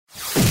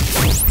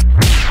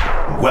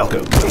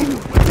Welcome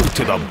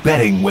to the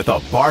Betting with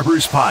the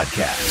Barbers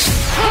podcast.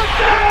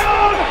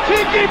 Touchdown,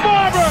 Tiki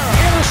Barber!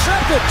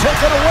 Intercepted,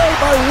 taken away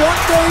by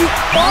Rondé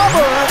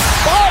Barber, and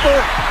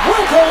Barber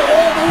will go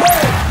all the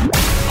way.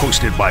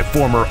 Hosted by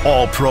former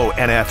All-Pro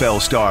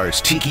NFL stars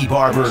Tiki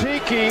Barber.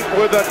 Tiki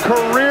with a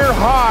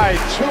career-high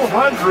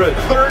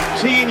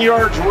 213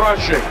 yards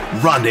rushing.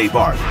 Rondé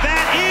Barber.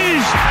 That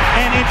is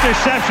an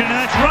interception.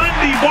 That's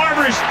Rondé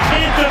Barber's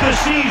 10th of the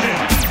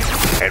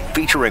season. And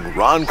featuring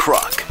Ron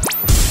Kruk.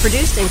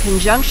 Produced in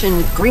conjunction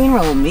with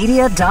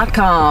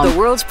GreenrollMedia.com, the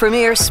world's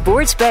premier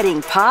sports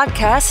betting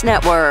podcast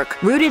network.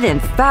 Rooted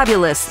in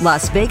fabulous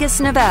Las Vegas,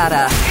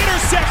 Nevada.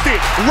 Intercepted.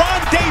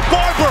 Rondé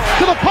Barber.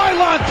 To the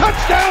pylon.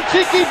 Touchdown,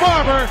 Tiki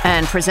Barber.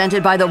 And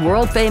presented by the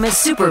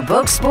world-famous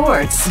Superbook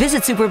Sports.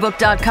 Visit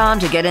Superbook.com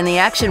to get in the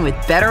action with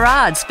better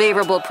odds,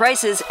 favorable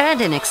prices,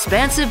 and an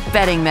expansive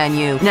betting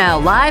menu. Now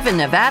live in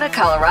Nevada,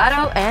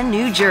 Colorado, and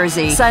New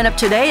Jersey. Sign up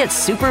today at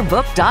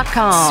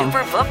Superbook.com.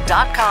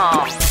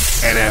 Superbook.com.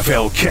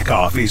 NFL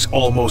kickoff is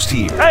almost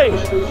here. Hey,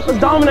 let's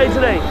dominate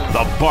today.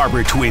 The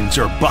Barber twins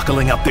are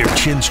buckling up their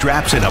chin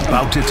straps and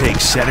about to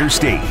take center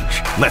stage.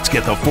 Let's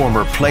get the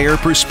former player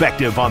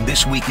perspective on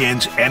this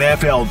weekend's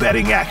NFL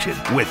betting action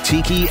with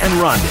Tiki and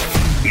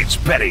Rondé. It's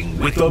Betting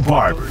with the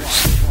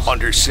Barbers.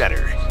 Under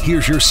center,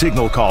 here's your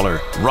signal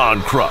caller,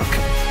 Ron Kruk.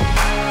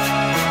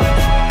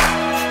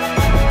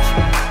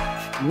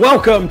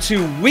 Welcome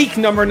to week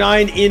number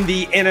 9 in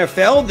the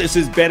NFL. This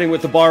is Betting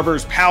with the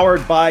Barbers,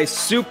 powered by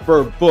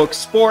Superbook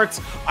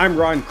Sports. I'm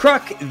Ron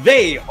Kruk.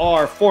 They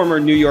are former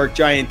New York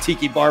Giant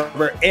Tiki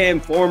Barber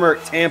and former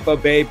Tampa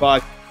Bay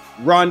Buck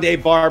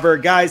Rondé Barber.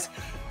 Guys,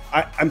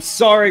 I'm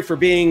sorry for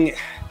being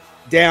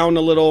down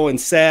a little and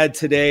sad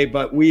today,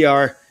 but we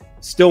are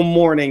still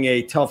mourning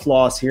a tough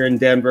loss here in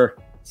Denver,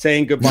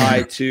 saying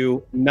goodbye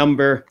to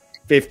number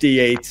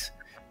 58,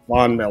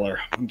 Von Miller.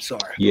 I'm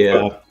sorry.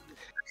 Yeah.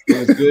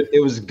 It was good.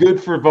 It was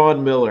good for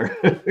Von Miller,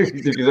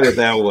 if you put it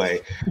that way.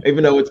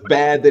 Even though it's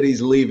bad that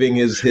he's leaving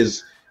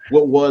his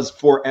what was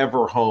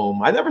forever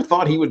home. I never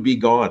thought he would be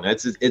gone.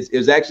 It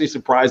was actually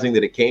surprising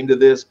that it came to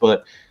this,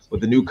 but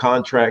with the new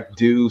contract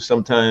due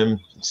sometime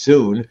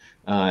soon,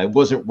 it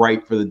wasn't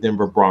right for the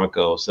Denver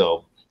Broncos.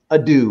 So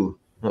adieu,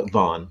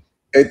 Von.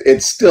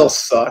 It still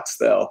sucks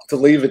though to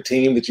leave a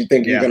team that you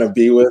think you're going to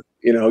be with,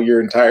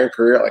 your entire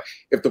career. Like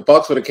if the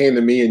Bucs would have came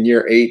to me in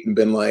year 8 and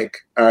been like,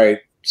 all right,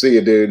 see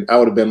you, dude, I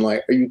would have been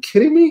like, are you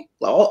kidding me?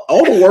 All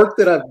the work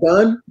that I've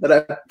done, that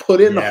I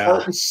put in the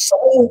heart and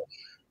soul,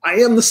 I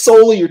am the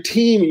soul of your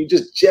team, and you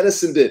just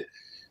jettisoned it.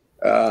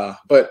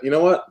 But you know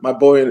what? My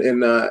boy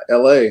in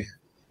L.A.,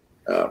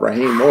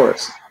 Raheem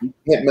Morris, he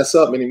can't mess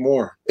up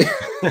anymore.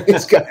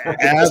 He's got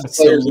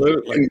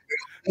absolutely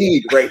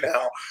need right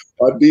now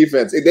on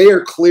defense. They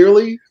are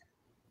clearly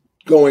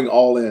going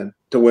all in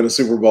to win a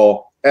Super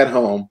Bowl at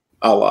home,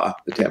 a la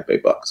the Tampa Bay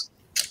Bucs.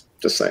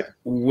 Just saying.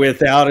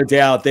 Without a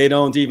doubt, they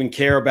don't even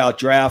care about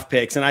draft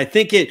picks. And I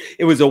think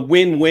it was a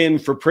win-win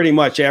for pretty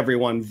much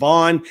everyone.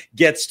 Von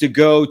gets to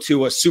go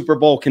to a Super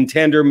Bowl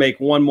contender, make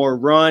one more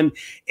run.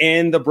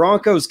 And the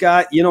Broncos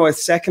got, a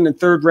second and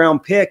third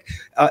round pick.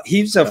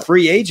 He's a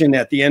free agent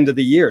at the end of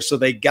the year. So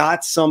they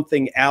got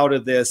something out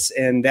of this,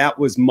 and that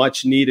was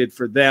much needed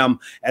for them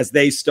as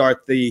they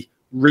start the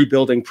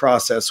rebuilding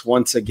process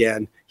once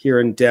again here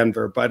in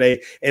Denver. But a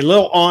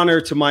little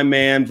honor to my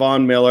man,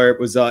 Von Miller. It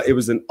was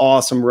an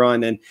awesome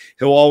run, and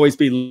he'll always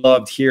be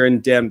loved here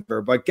in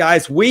Denver. But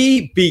guys,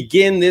 we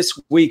begin this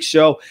week's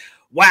show,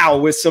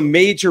 with some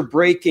major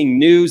breaking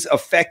news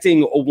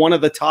affecting one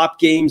of the top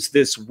games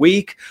this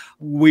week.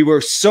 We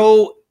were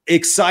so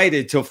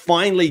excited to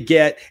finally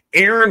get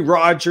Aaron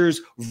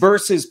Rodgers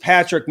versus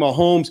Patrick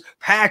Mahomes,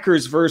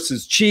 Packers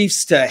versus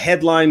Chiefs to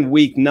headline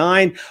week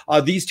 9.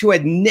 These two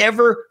had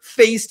never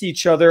faced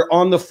each other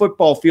on the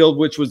football field,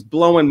 which was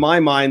blowing my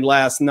mind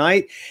last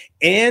night.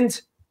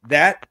 And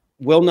that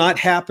will not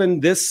happen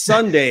this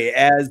Sunday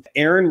as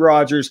Aaron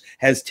Rodgers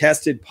has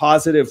tested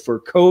positive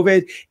for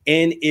COVID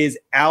and is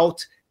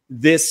out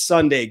this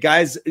Sunday.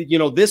 Guys,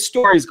 this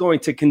story is going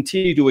to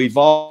continue to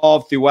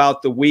evolve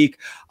throughout the week.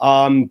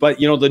 But,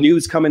 the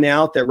news coming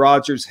out that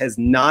Rodgers has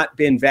not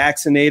been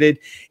vaccinated,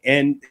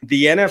 and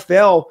the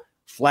NFL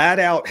flat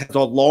out has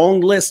a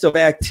long list of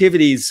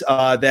activities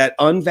that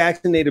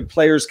unvaccinated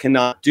players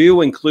cannot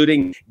do,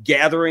 including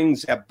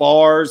gatherings at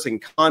bars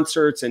and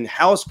concerts and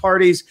house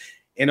parties.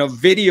 And a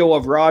video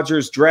of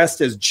Rodgers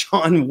dressed as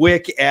John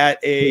Wick at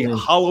a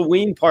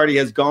Halloween party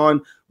has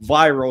gone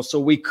viral. So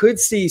we could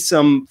see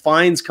some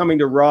fines coming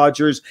to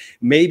Rodgers,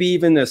 maybe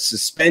even a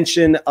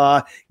suspension.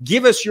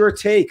 Give us your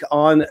take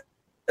on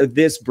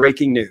this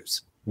breaking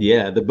news.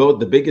 Yeah,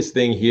 the biggest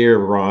thing here,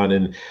 Ron,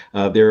 and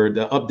they're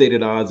the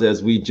updated odds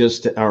as we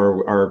just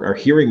are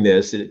hearing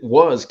this. It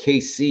was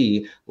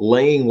KC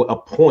laying a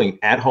point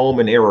at home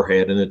in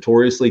Arrowhead, a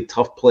notoriously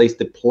tough place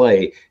to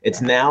play.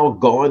 It's now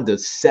gone to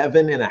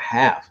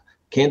 7.5.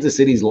 Kansas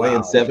City's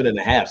laying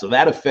 7.5. So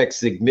that affects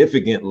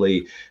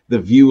significantly the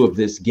view of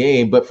this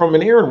game. But from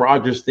an Aaron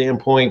Rodgers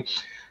standpoint,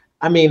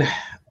 I mean,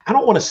 I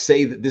don't want to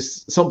say that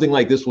something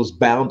like this was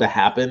bound to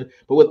happen,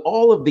 but with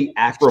all of the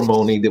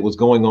acrimony that was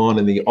going on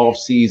in the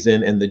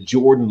offseason and the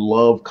Jordan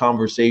Love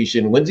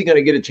conversation, when's he going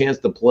to get a chance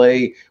to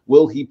play?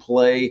 Will he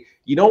play?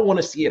 You don't want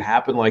to see it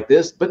happen like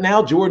this, but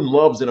now Jordan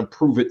Love's in a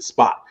prove-it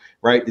spot.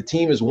 Right, the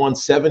team has won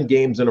 7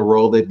 games in a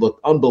row. They've looked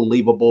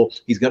unbelievable.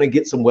 He's going to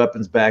get some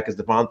weapons back as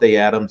Devontae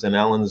Adams and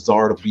Allen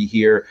Lazard will be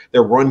here.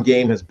 Their run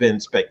game has been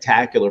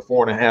spectacular,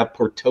 4.5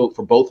 per tote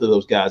for both of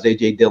those guys,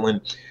 A.J.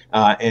 Dillon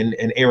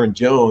and Aaron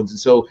Jones. And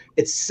so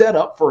it's set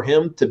up for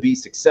him to be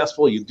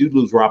successful. You do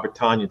lose Robert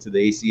Tonyan to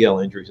the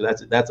ACL injury, so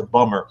that's a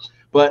bummer.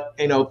 But,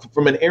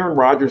 from an Aaron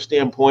Rodgers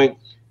standpoint,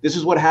 this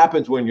is what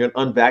happens when you're an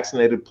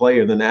unvaccinated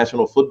player in the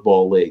National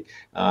Football League.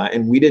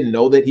 And we didn't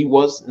know that he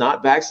was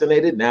not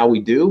vaccinated. Now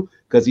we do,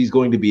 because he's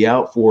going to be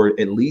out for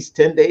at least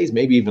 10 days,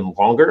 maybe even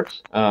longer.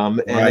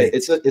 And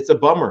it's a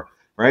bummer,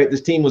 right?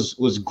 This team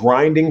was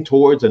grinding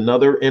towards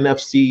another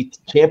NFC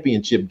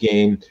championship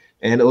game,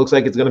 and it looks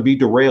like it's going to be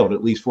derailed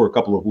at least for a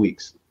couple of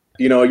weeks.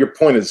 Your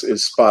point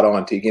is spot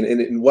on, Tegan.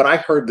 And when I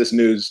heard this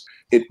news,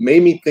 it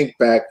made me think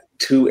back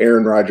to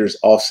Aaron Rodgers'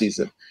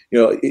 offseason.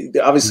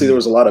 Obviously there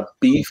was a lot of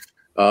beef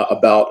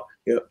about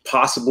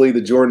possibly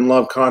the Jordan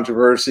Love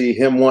controversy,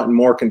 him wanting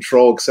more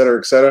control, et cetera,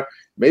 et cetera.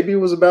 Maybe it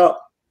was about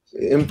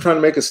him trying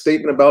to make a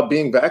statement about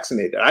being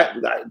vaccinated.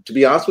 To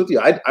be honest with you,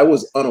 I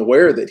was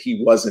unaware that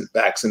he wasn't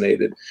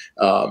vaccinated.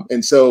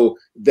 And so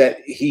that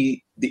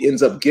he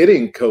ends up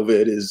getting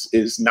COVID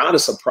is not a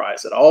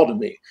surprise at all to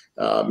me.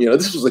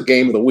 This was the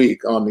game of the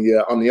week on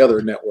the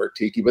other network,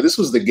 Tiki, but this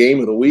was the game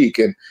of the week.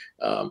 And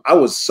I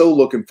was so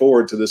looking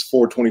forward to this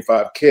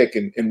 425 kick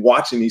and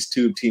watching these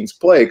two teams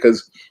play,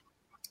 because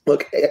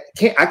look,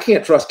 I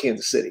can't trust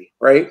Kansas City,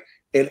 right?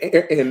 And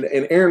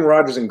Aaron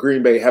Rodgers and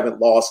Green Bay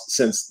haven't lost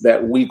since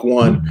that week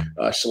 1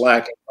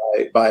 shellacking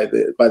by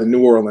the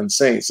New Orleans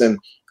Saints. And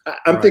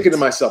I'm thinking to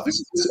myself,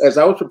 as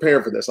I was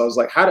preparing for this, I was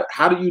like,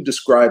 how do you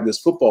describe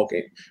this football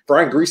game?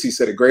 Brian Griese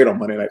said it great on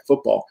Monday Night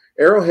Football.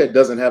 Arrowhead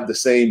doesn't have the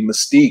same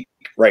mystique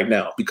right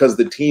now because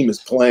the team is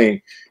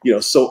playing,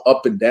 so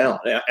up and down.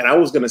 And I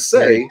was going to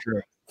say,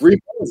 Green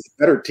Bay is a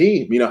better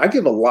team. I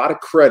give a lot of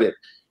credit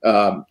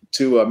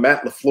to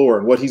Matt LaFleur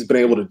and what he's been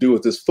able to do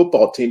with this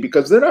football team,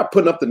 because they're not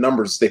putting up the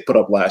numbers they put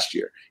up last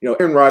year.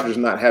 Aaron Rodgers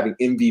not having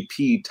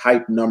MVP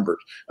type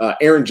numbers.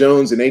 Aaron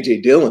Jones and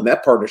A.J. Dillon,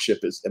 that partnership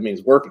is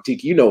working.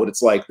 Tiki, what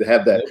it's like to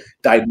have that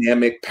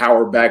dynamic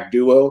power back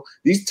duo.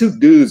 These two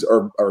dudes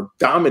are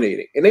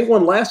dominating, and they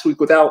won last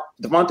week without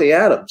Devontae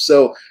Adams.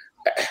 So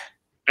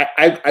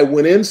I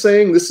went in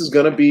saying this is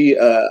going to be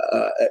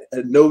a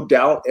no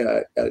doubt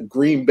a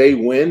Green Bay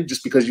win,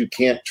 just because you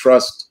can't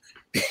trust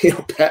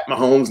Pat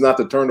Mahomes not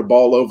to turn the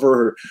ball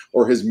over,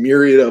 or his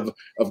myriad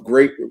of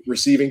great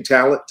receiving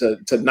talent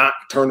to not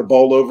turn the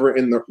ball over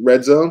in the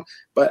red zone.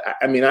 But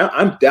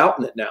I'm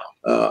doubting it now.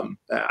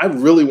 I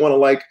really want to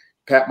like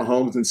Pat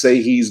Mahomes and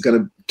say he's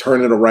going to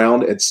turn it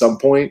around at some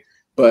point.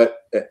 But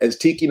as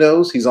Tiki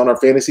knows, he's on our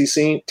fantasy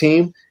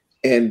team,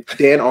 and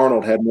Dan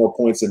Arnold had more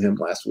points than him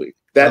last week.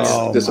 That's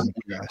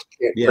disappointing.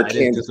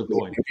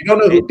 Disappointing. If you don't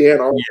know who Dan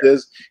Arnold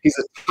is, he's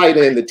a tight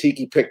end that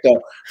Tiki picked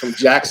up from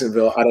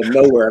Jacksonville out of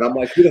nowhere. And I'm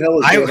like, who the hell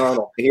is Dan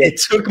Arnold? It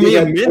took me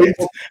a minute.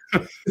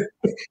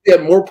 He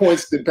had more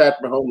points than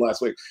Patrick Mahomes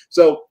last week.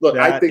 So, look,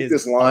 I think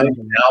this line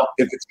now,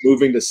 if it's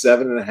moving to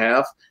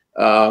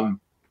 7.5,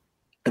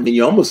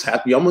 you almost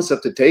have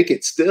to take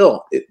it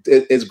still.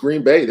 It's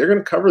Green Bay. They're going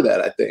to cover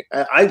that, I think.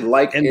 I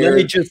like And Aaron, let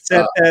me just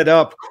set that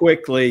up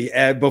quickly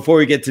before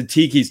we get to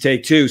Tiki's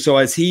take too. So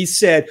as he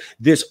said,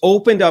 this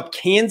opened up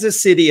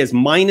Kansas City as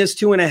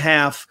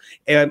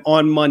 -2.5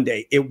 on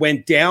Monday. It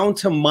went down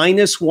to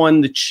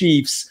 -1, the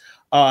Chiefs,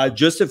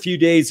 just a few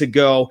days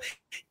ago.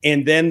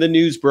 And then the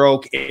news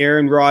broke,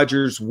 Aaron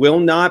Rodgers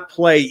will not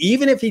play.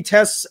 Even if he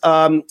tests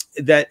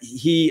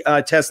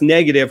tests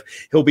negative,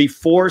 he'll be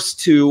forced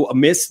to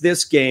miss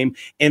this game.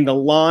 And the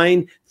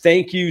line,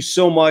 thank you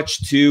so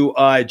much to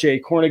Jay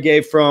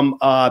Cornegay from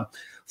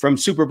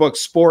Superbook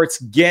Sports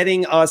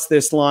getting us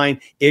this line.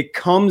 It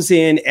comes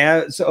in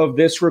as of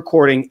this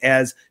recording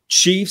as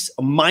Chiefs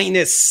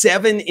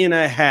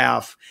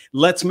 -7.5.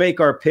 Let's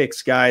make our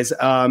picks, guys.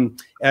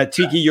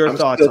 Tiki, your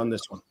thoughts on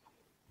this one?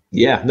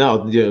 Yeah,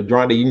 no,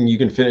 Drondy, you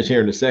can finish here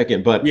in a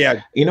second. But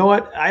yeah, you know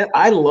what?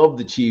 I love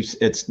the Chiefs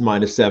at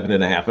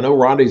 -7.5. I know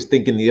Rondy's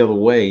thinking the other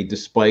way,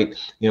 despite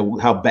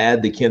how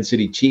bad the Kansas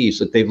City Chiefs.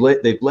 Like they've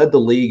led the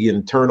league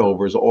in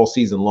turnovers all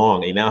season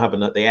long. They now have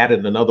they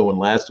added another one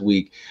last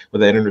week with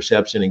that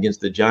interception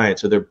against the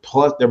Giants. So they're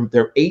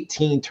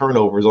 18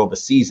 turnovers on the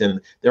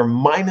season. They're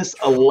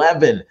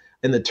 -11.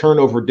 And the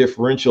turnover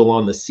differential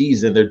on the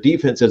season. Their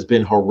defense has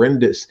been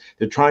horrendous.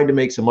 They're trying to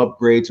make some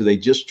upgrades. So they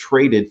just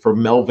traded for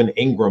Melvin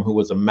Ingram, who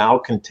was a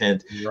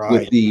malcontent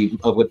with the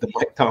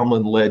Mike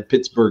Tomlin-led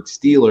Pittsburgh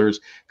Steelers,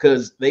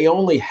 because they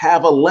only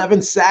have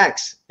 11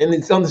 sacks and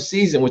it's on the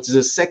season, which is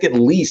the second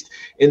least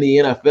in the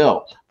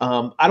NFL.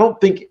 I don't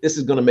think this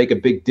is going to make a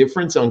big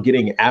difference on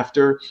getting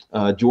after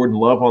Jordan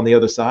Love on the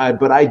other side,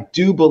 but I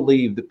do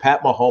believe that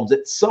Pat Mahomes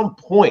at some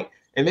point,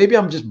 and maybe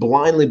I'm just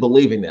blindly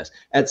believing this,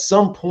 at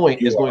some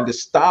point is going to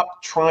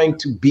stop trying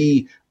to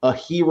be a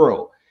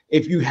hero.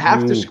 If you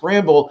have to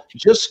scramble,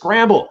 just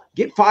scramble.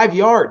 Get 5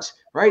 yards,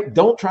 right?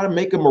 Don't try to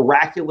make a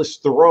miraculous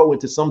throw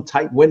into some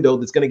tight window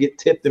that's going to get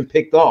tipped and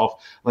picked off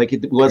like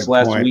it was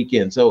last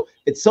weekend. So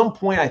at some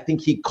point, I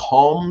think he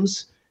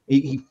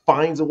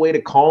finds a way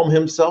to calm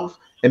himself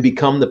and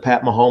become the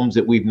Pat Mahomes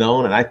that we've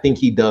known. And I think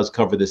he does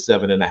cover the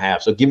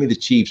 7.5. So give me the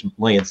Chiefs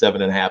laying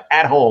 7.5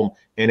 at home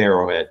in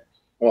Arrowhead.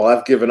 Well,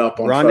 I've given up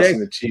on trusting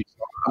the Chiefs.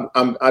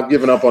 I've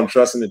given up on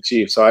trusting the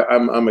Chiefs, so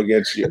I'm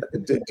against you.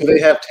 Do they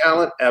have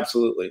talent?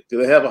 Absolutely.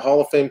 Do they have a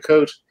Hall of Fame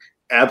coach?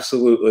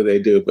 Absolutely, they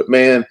do. But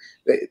man,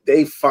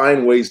 they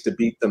find ways to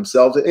beat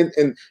themselves.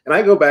 And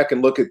I go back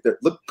and look at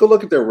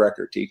their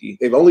record, Tiki.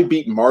 They've only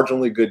beaten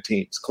marginally good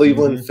teams: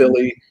 Cleveland,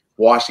 Philly,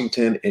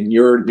 Washington, and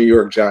your New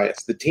York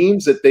Giants. The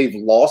teams that they've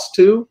lost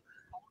to: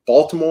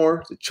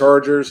 Baltimore, the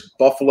Chargers,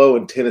 Buffalo,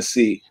 and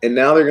Tennessee. And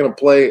now they're going to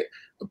play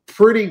a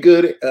pretty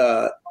good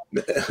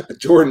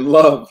Jordan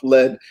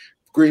Love-led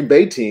Green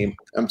Bay team.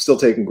 I'm still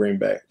taking Green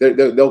Bay.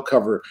 They'll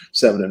cover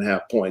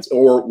 7.5 points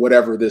or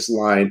whatever this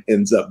line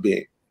ends up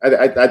being.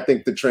 I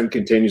think the trend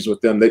continues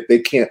with them. They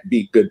can't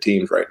beat good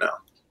teams right now.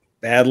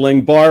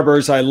 Battling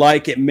Barbers, I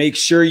like it. Make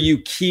sure you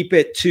keep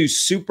it to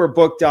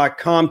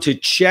superbook.com to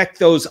check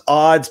those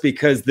odds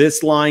because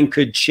this line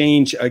could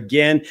change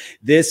again.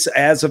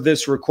 As of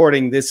this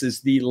recording, this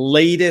is the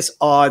latest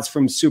odds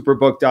from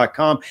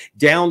superbook.com.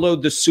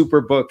 Download the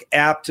Superbook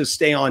app to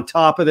stay on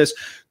top of this.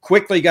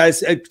 Quickly,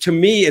 guys, to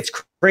me, it's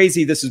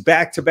crazy. This is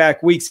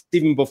back-to-back weeks,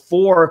 even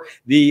before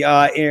the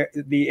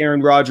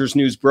Aaron Rodgers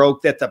news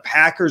broke, that the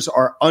Packers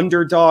are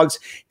underdogs.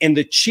 And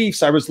the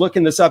Chiefs, I was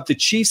looking this up, the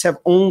Chiefs have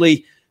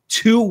only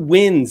 2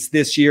 wins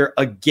this year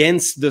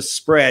against the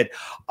spread.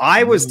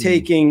 I was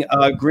taking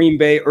Green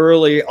Bay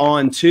early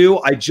on too.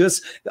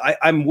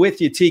 I'm with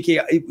you, Tiki.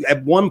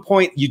 At one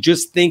point, you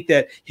just think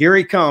that here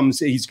he comes.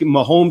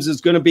 Mahomes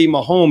is going to be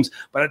Mahomes,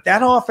 but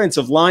that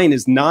offensive line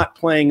is not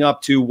playing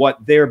up to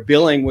what their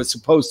billing was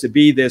supposed to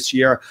be this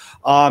year.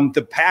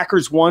 The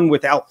Packers won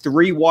without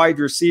 3 wide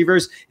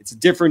receivers. It's a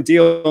different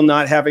deal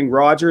not having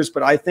Rodgers,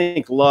 but I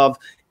think Love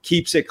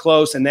keeps it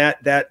close, and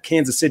that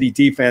Kansas City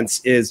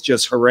defense is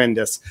just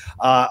horrendous.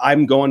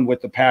 I'm going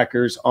with the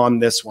Packers on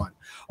this one.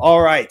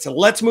 All right, so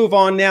let's move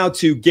on now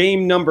to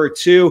game number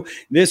 2.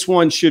 This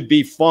one should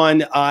be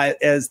fun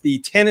as the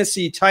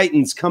Tennessee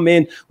Titans come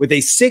in with a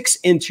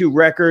 6-2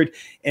 record,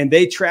 and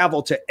they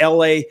travel to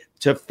LA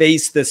to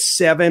face the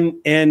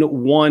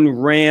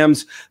 7-1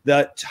 Rams.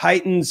 The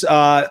Titans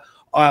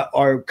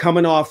are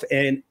coming off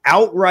an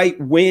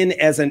outright win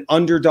as an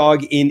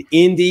underdog in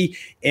Indy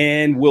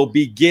and will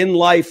begin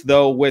life,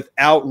 though,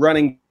 without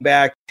running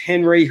back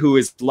Henry, who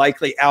is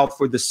likely out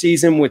for the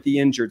season with the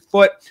injured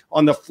foot.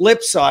 On the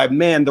flip side,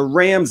 man, the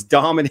Rams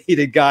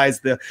dominated, guys.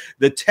 The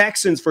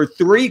Texans for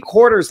 3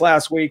 quarters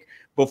last week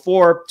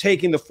before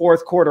taking the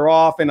 4th quarter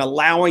off and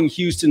allowing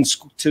Houston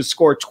to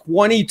score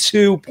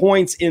 22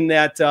 points in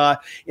that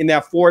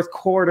 4th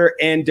quarter.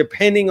 And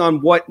depending on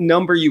what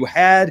number you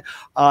had,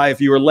 if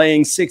you were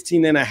laying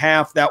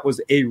 16.5, that was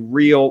a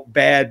real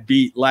bad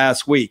beat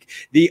last week.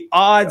 The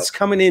odds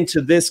coming into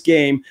this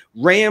game,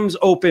 Rams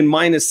open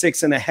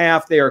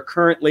 -6.5. They are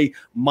currently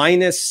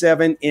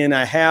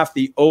 -7.5.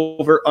 The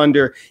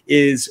over-under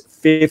is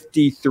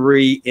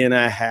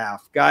 53.5.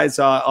 Guys,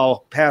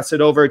 I'll pass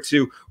it over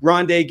to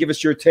Rondé. Give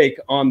us your take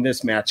on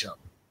this matchup.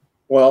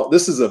 Well,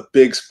 this is a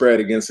big spread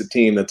against a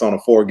team that's on a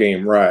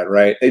 4-game ride,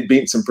 right? They've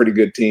beaten some pretty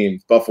good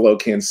teams: Buffalo,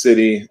 Kansas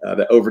City,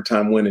 the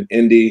overtime win in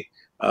Indy.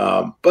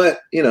 But,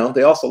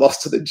 they also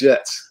lost to the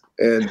Jets.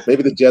 And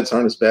maybe the Jets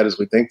aren't as bad as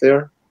we think they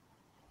are.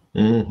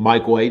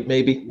 Mike White,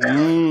 maybe.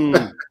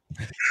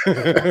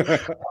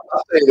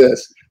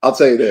 I'll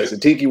say this.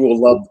 And Tiki will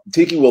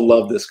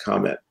love this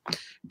comment.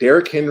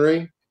 Derrick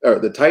Henry, or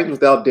the Titans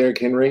without Derrick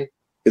Henry,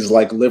 is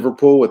like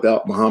Liverpool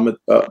without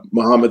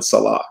Mohamed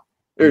Salah.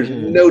 There's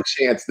no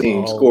chance the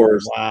team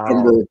scores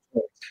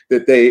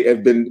that they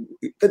have been.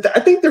 I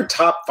think they're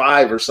top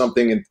 5 or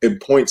something in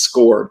points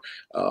scored.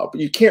 But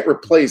you can't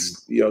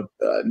replace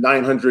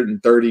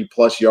 930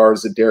 plus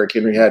yards that Derrick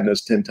Henry had in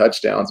those 10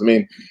 touchdowns. I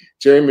mean,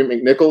 Jeremy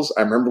McNichols,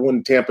 I remember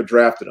when Tampa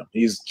drafted him.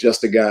 He's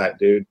just a guy,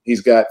 dude.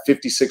 He's got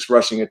 56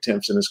 rushing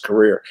attempts in his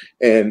career.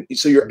 And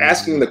so you're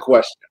asking the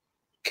question,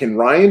 can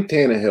Ryan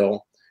Tannehill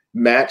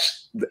match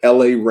the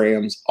LA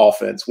Rams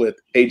offense with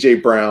A.J.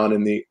 Brown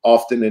and the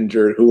often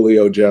injured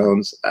Julio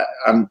Jones?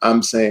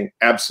 I'm saying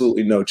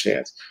absolutely no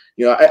chance.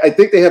 I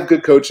think they have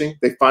good coaching.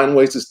 They find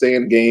ways to stay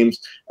in games.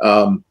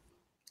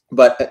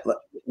 But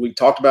we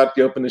talked about at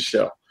the open of the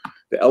show.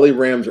 The LA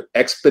Rams are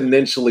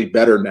exponentially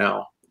better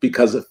now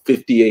because of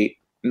 58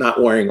 not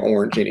wearing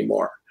orange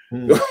anymore.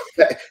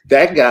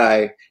 That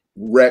guy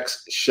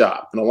wrecks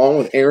shop. And along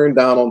with Aaron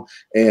Donald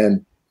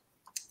and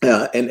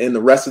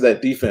the rest of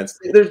that defense,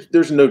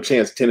 there's no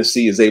chance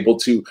Tennessee is able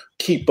to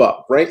keep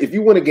up, right? If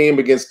you win a game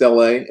against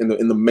LA in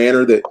the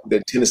manner that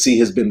Tennessee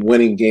has been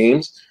winning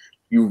games,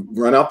 you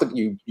run out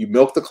you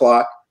milk the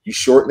clock, you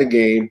shorten the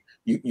game,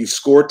 you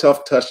score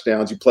tough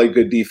touchdowns, you play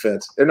good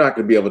defense. They're not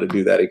going to be able to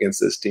do that against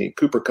this team.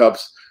 Cooper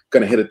Kupp's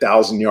going to hit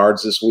 1,000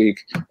 yards this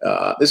week.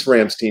 This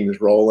Rams team is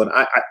rolling.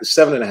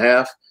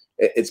 7.5.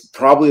 It's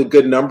probably a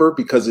good number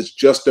because it's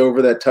just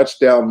over that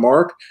touchdown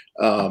mark.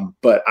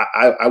 But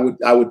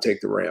I would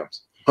take the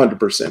Rams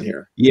 100%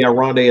 here. Yeah,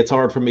 Rondé, it's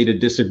hard for me to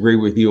disagree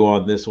with you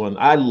on this one.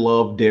 I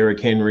love Derrick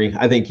Henry.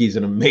 I think he's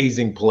an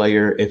amazing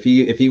player. If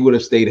he would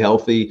have stayed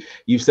healthy,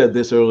 you said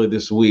this earlier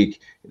this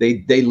week,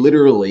 they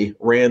literally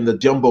ran the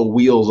jumbo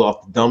wheels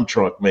off the dump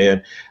truck,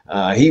 man.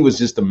 He was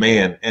just a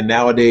man. And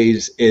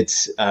nowadays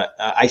it's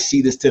I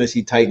see this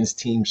Tennessee Titans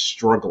team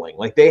struggling.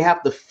 Like they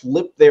have to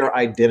flip their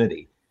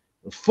identity,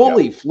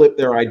 flip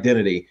their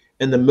identity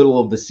in the middle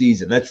of the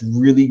season. That's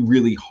really,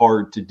 really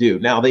hard to do.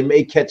 Now, they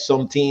may catch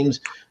some teams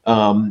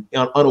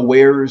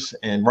unawares,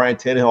 and Ryan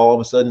Tannehill all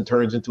of a sudden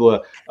turns into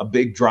a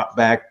big drop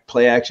back,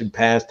 play action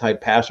pass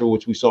type passer,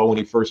 which we saw when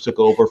he first took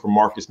over from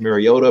Marcus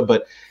Mariota.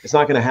 But it's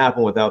not going to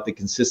happen without the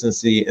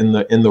consistency in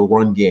the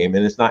run game.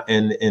 And it's not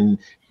in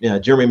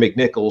Jeremy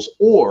McNichols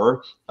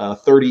or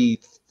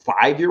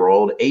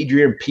 35-year-old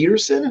Adrian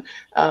Peterson,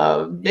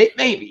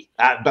 maybe,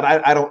 but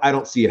I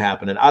don't see it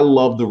happening. I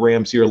love the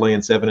Rams here laying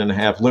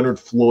 7.5. Leonard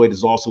Floyd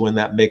is also in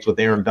that mix with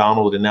Aaron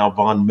Donald and now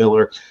Von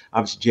Miller.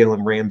 Obviously,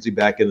 Jalen Ramsey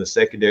back in the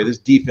secondary. This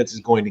defense is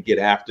going to get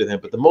after them.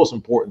 But the most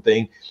important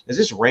thing is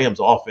this Rams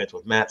offense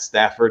with Matt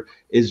Stafford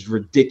is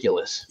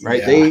ridiculous,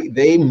 right? Yeah.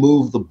 They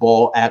move the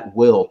ball at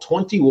will.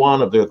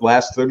 21 of their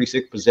last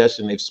 36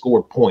 possessions, they've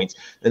scored points,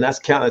 and that's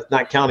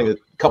not counting a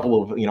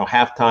couple of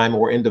halftime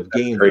or end of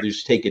game where they're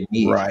just taking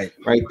knees. Right.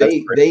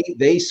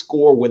 They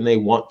score when they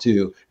want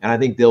to, and I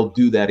think they'll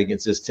do that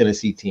against this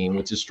Tennessee team,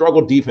 which has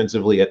struggled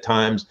defensively at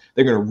times.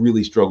 They're going to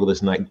really struggle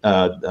this night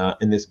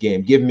in this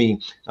game. Give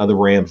me the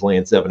Rams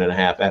laying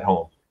 7.5 at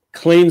home.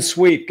 Clean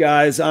sweep,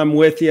 guys. I'm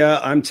with you.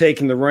 I'm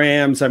taking the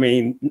Rams. I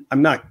mean,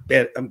 I'm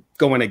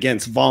going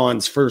against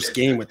Vaughn's first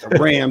game with the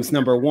Rams,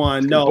 number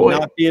one. No,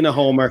 not being a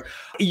homer.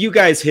 You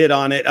guys hit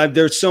on it.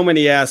 There's so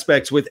many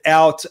aspects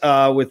without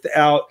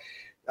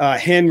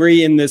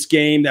Henry in this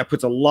game. That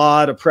puts a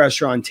lot of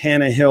pressure on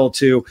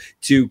Tannehill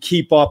to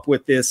keep up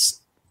with this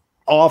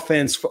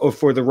offense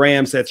for the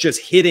Rams that's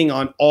just hitting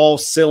on all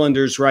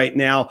cylinders right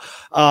now.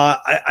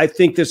 I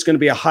think this is going to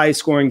be a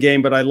high-scoring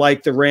game, but I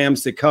like the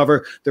Rams to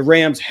cover. The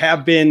Rams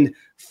have been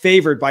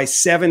favored by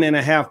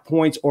 7.5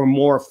 points or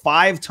more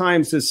 5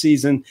 times this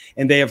season,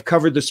 and they have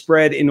covered the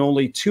spread in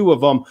only 2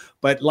 of them.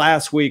 But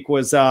last week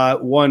was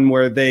one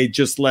where they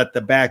just let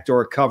the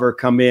backdoor cover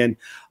come in.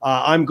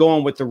 I'm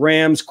going with the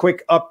Rams.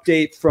 Quick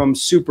update from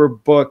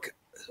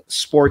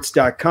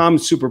Superbook.com,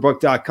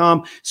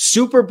 Superbook.com.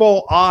 Super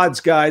Bowl odds,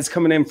 guys,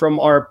 coming in from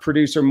our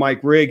producer Mike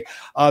Rigg.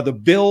 The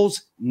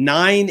Bills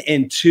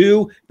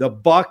 9-2, the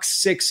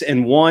Bucks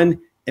 6-1,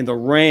 and the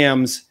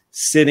Rams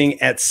sitting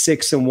at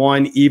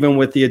 6-1, even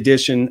with the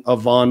addition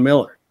of Von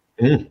Miller.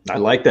 I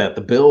like that.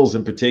 The Bills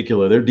in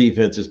particular, their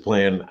defense is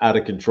playing out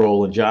of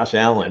control, and Josh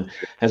Allen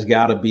has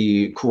got to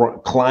be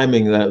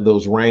climbing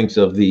those ranks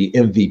of the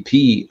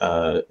MVP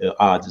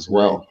odds as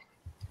well.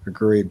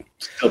 Agreed.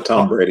 Still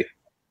Tom Brady.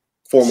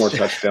 4 more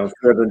touchdowns,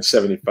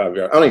 375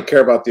 yards. I don't even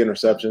care about the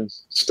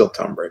interceptions. Still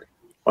Tom Brady.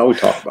 Why we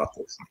talk about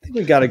this? I think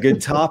we got a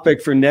good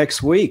topic for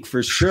next week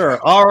for sure.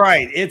 All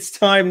right, it's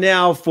time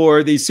now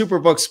for the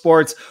Superbook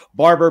Sports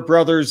Barber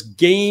Brothers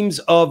Games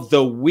of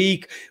the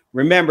Week.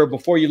 Remember,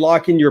 before you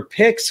lock in your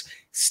picks,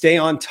 stay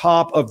on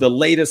top of the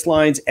latest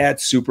lines at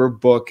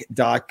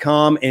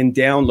superbook.com and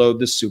download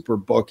the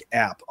Superbook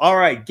app. All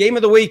right, game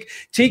of the week.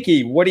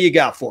 Tiki, what do you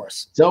got for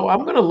us? So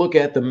I'm going to look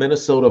at the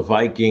Minnesota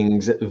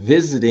Vikings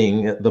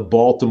visiting the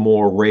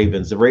Baltimore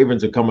Ravens. The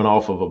Ravens are coming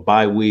off of a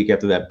bye week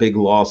after that big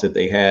loss that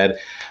they had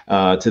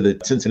to the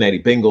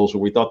Cincinnati Bengals,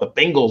 where we thought the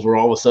Bengals were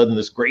all of a sudden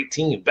this great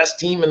team, best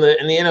team in the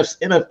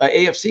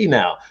AFC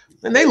now.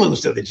 And they lose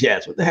to the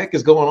Jets. What the heck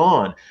is going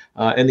on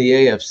in the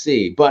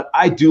AFC? But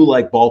I do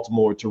like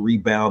Baltimore to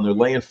rebound. They're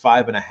laying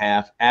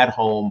 5.5 at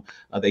home.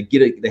 They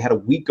had a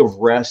week of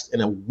rest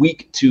and a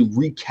week to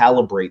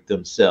recalibrate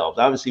themselves.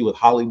 Obviously, with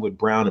Hollywood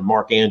Brown and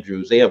Mark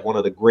Andrews, they have one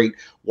of the great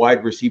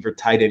wide receiver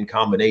tight end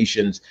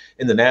combinations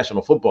in the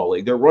National Football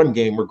League. Their run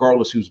game,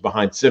 regardless who's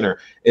behind center,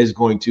 is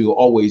going to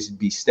always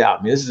be stout.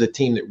 I mean, this is a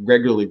team that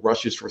regularly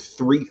rushes for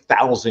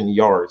 3,000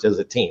 yards as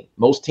a team.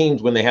 Most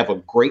teams, when they have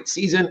a great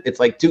season, it's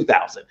like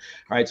 2,000.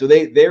 All right, so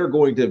they're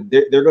going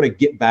to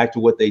get back to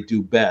what they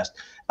do best.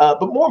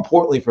 But more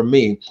importantly for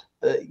me,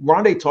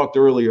 Rondé talked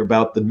earlier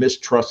about the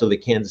mistrust of the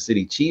Kansas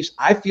City Chiefs.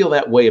 I feel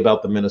that way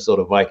about the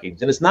Minnesota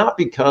Vikings. And it's not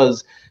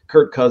because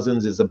Kirk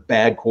Cousins is a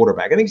bad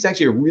quarterback. I think he's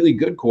actually a really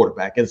good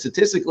quarterback. And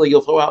statistically,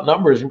 you'll throw out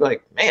numbers and be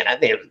like, man, that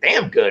man's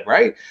damn good,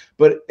 right?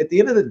 But at the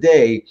end of the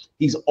day,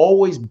 he's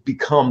always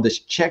become this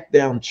check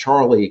down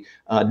Charlie,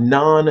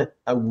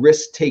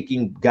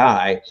 non-risk-taking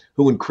guy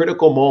who in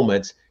critical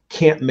moments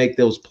can't make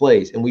those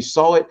plays. And we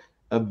saw it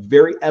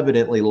very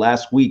evidently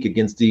last week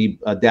against the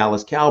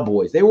Dallas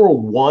Cowboys. They were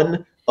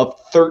 1 of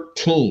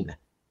 13.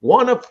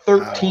 1 of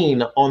 13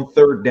 wow. on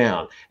third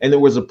down. And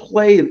there was a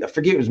play, I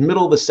forget, it was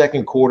middle of the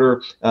second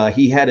quarter.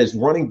 He had his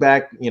running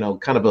back,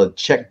 kind of a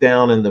check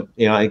down in the,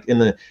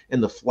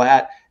 in the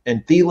flat.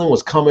 and Thielen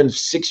was coming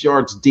 6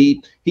 yards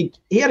deep. He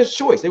had his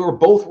choice. They were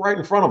both right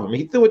in front of him.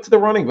 He threw it to the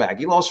running back.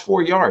 He lost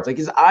 4 yards. Like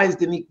his eyes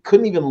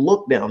couldn't even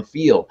look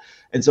downfield.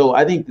 And so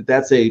I think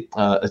that's a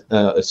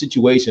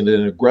situation that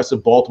an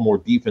aggressive Baltimore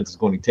defense is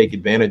going to take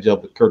advantage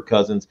of with Kirk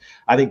Cousins.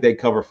 I think they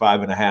cover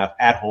 5.5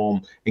 at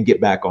home and get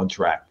back on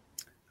track.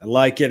 I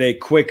like it. A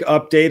quick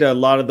update. A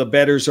lot of the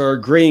bettors are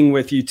agreeing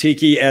with you,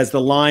 Tiki, as the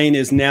line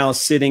is now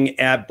sitting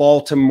at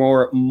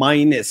Baltimore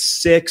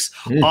 -6.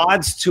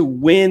 Odds to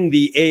win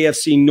the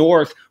AFC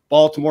North.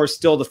 Baltimore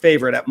still the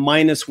favorite at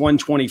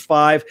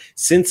 -125.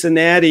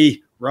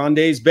 Cincinnati,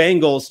 Rondé's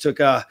Bengals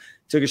took a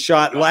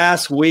shot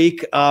last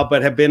week,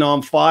 but have been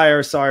on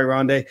fire. Sorry,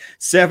 Rondé.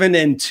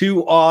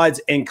 7-2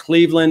 odds, and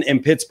Cleveland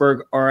and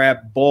Pittsburgh are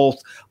at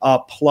both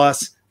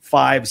plus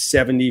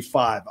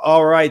 575.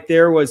 All right,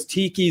 there was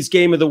Tiki's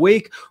game of the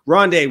week.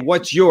 Rondé,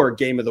 what's your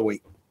game of the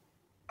week?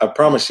 I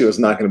promise you it's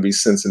not going to be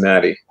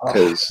Cincinnati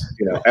because,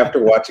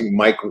 after watching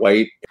Mike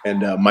White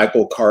and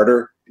Michael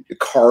Carter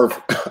carve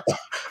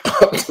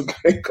up the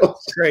Bengals.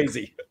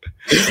 Crazy.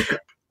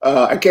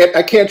 I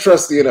can't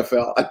trust the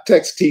NFL. I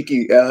text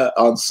Tiki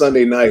on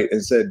Sunday night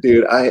and said,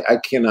 dude, I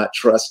cannot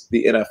trust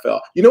the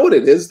NFL. You know what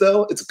it is,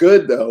 though? It's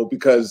good, though,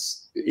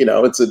 because,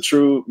 it's a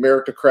true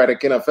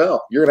meritocratic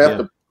NFL. You're going to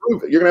have to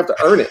prove it. You're going to have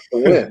to earn it to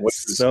win.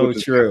 So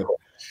true.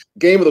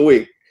 Game of the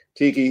week.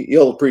 Tiki,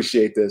 you'll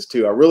appreciate this,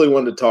 too. I really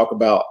wanted to talk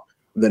about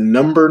the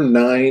number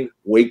 9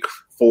 Wake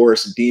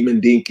Forest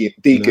Deacons.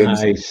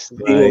 Nice.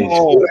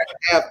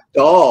 2.5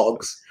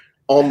 dogs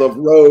on the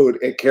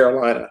road at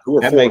Carolina.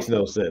 That makes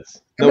no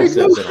sense. No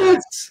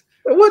sense.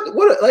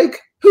 What? Like,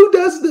 who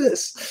does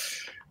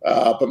this?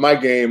 But my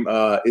game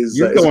is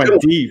you're going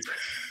deep.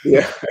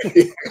 Yeah,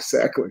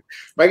 exactly.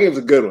 My game's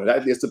a good one.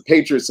 It's the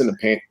Patriots and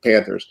the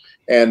Panthers,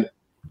 and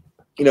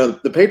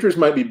the Patriots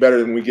might be better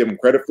than we give them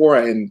credit for,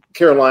 and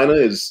Carolina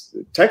is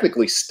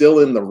technically still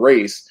in the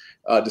race,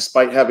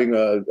 despite having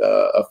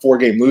a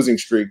 4-game losing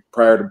streak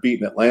prior to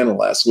beating Atlanta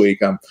last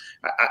week.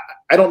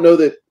 I don't know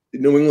that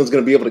New England's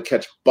going to be able to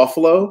catch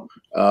Buffalo.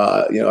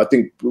 I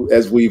think,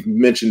 as we've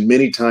mentioned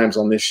many times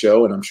on this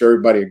show, and I'm sure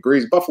everybody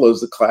agrees,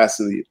 Buffalo's the class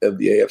of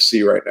the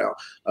AFC right now,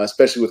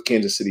 especially with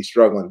Kansas City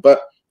struggling.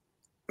 But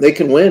they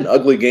can win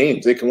ugly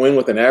games. They can win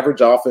with an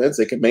average offense.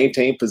 They can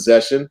maintain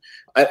possession.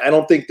 I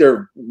don't think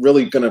they're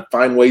really going to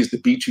find ways to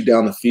beat you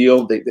down the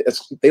field.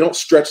 They don't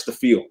stretch the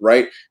field,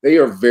 right? They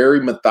are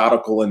very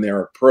methodical in their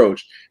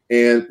approach.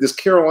 And this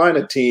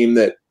Carolina team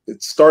that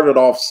it started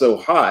off so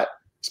hot,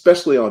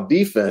 especially on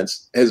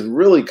defense, has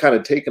really kind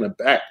of taken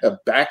a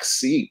back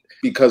seat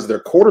because their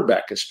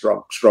quarterback has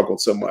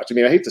struggled so much. I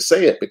mean, I hate to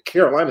say it, but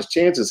Carolina's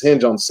chances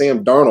hinge on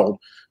Sam Darnold,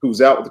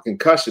 who's out with a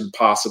concussion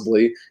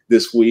possibly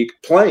this week,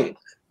 playing.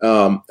 He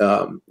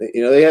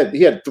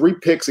had 3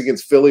 picks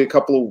against Philly a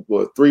couple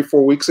of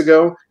 3-4 weeks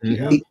ago.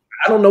 Mm-hmm.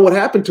 I don't know what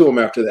happened to him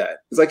after that.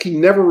 It's like he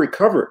never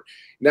recovered.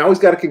 Now he's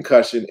got a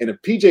concussion, and if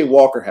PJ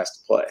Walker has to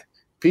play,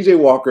 PJ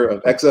Walker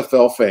of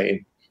XFL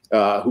fame,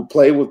 who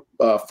played with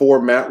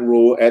for Matt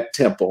Rule at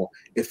Temple,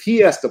 if he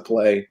has to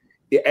play,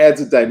 it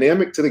adds a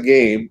dynamic to the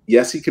game.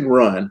 Yes, he can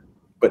run,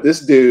 but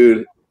this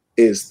dude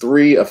is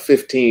 3 of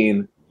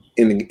 15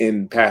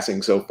 in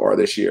passing so far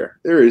this year.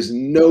 There is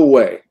no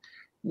way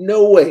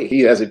he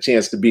has a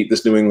chance to beat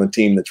this New England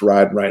team that's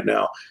riding right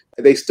now.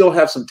 They still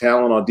have some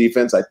talent on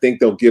defense. I think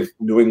they'll give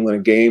New England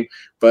a game.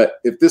 But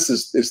if this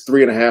is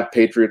 3.5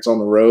 Patriots on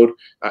the road,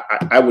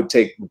 I would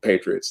take the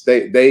Patriots.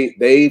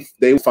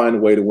 They find a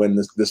way to win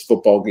this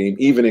football game,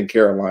 even in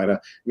Carolina. I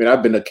mean,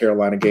 I've been to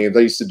Carolina games.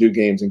 I used to do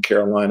games in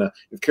Carolina.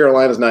 If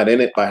Carolina's not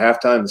in it by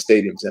halftime, the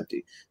stadium's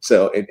empty.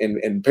 So,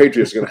 and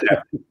Patriots are going to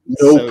have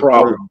no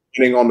problem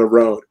winning on the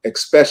road,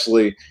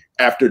 especially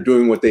after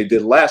doing what they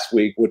did last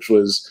week, which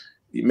was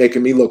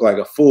making me look like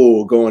a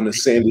fool going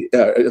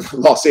to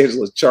Los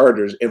Angeles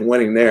Chargers and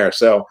winning there.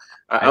 So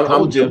I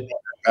told you.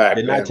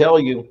 I tell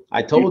you?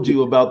 I told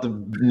you about the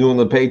New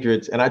England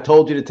Patriots, and I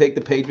told you to take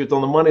the Patriots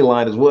on the money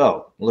line as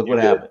well. Look what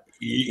happened.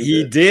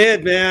 He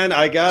did, man.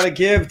 I got to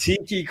give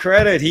Tiki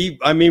credit.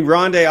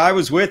 Rondé, I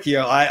was with you.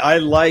 I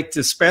liked,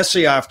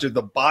 especially after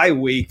the bye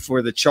week,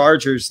 for the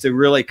Chargers to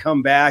really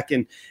come back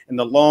and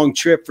the long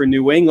trip for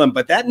New England.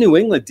 But that New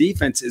England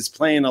defense is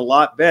playing a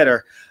lot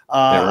better.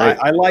 Right.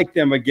 I like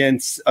them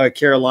against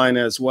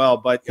Carolina as well.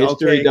 But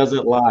history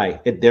doesn't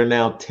lie. They're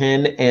now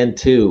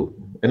 10-2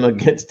 and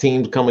against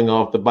teams coming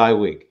off the bye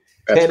week.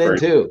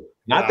 10-2.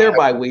 Not their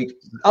bye week.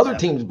 Other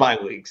teams' bye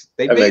weeks.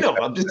 They beat them.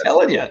 I'm just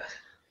telling you.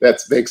 That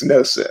makes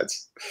no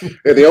sense.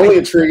 Yeah, the only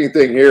intriguing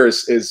thing here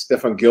is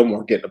Stephon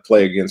Gilmore getting to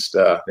play against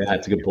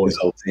that's a good point. His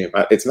old team.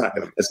 It's not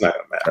gonna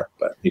matter,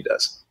 but he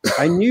does.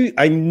 I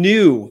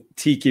knew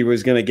Tiki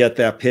was gonna get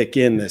that pick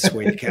in this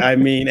week.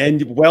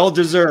 And well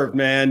deserved,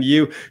 man.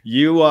 You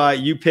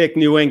picked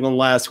New England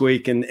last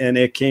week and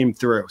it came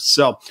through.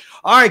 So,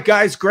 all right,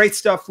 guys, great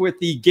stuff with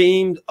the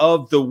game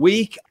of the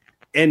week.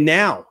 And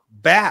now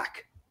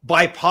back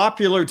by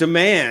popular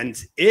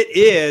demand, it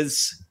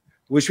is.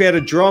 Wish we had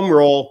a drum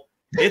roll.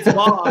 It's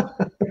Bob.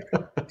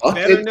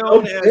 better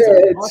known as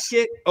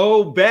Bucket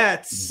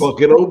O-Bets.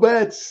 Bucket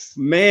O-Bets.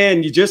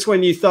 Man, just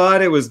when you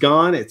thought it was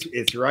gone,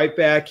 it's right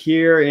back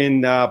here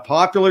in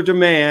popular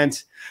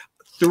demand.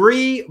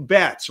 3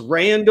 bets,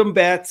 random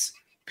bets,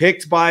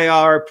 picked by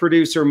our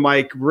producer,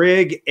 Mike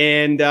Rigg.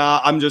 And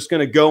I'm just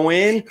going to go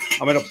in.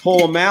 I'm going to pull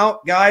them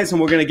out, guys,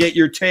 and we're going to get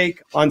your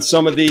take on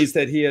some of these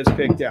that he has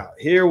picked out.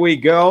 Here we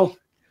go.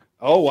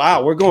 Oh,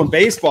 wow. We're going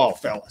baseball,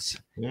 fellas.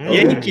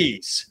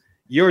 Yankees.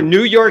 Your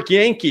New York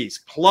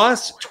Yankees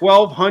plus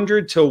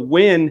 1,200 to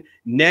win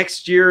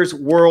next year's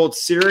World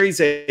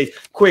Series. A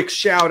quick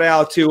shout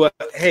out to,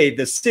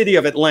 the city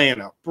of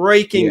Atlanta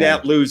breaking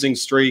that losing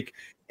streak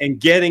and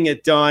getting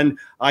it done.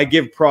 I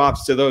give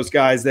props to those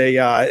guys.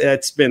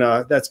 That's been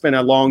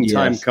a long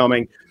time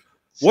coming.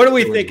 What are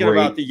we thinking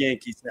about the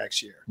Yankees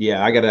next year?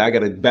 Yeah, I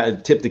gotta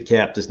tip the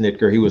cap to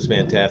Snitker. He was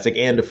fantastic,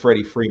 and to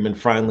Freddie Freeman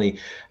finally,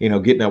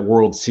 getting that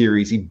World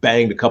Series. He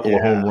banged a couple of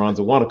home runs.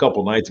 And one a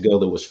couple nights ago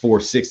that was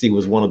 460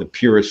 was one of the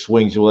purest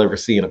swings you'll ever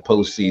see in a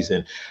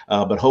postseason.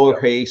 But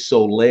Jorge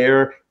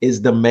Soler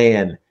is the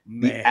man.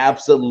 The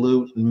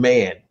absolute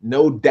man,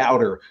 no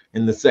doubter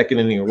in the second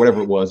inning or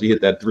whatever it was. He hit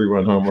that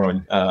 3-run home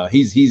run.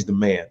 He's the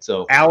man.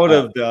 So out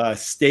of the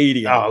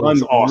stadium, it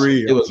was awesome.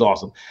 It was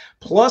awesome.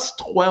 Plus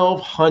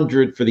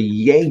 1,200 for the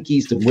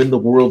Yankees to win the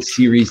World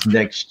Series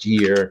next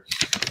year.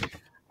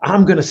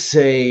 I'm gonna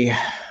say,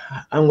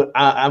 I'm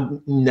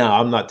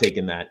not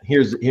taking that.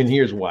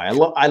 Here's why.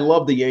 I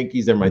love the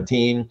Yankees. They're my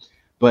team.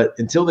 But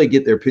until they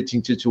get their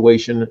pitching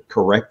situation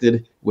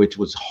corrected, which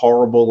was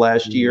horrible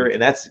last year,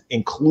 and that's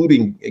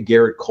including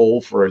Garrett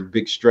Cole for a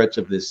big stretch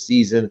of this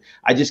season,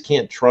 I just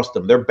can't trust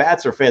them. Their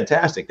bats are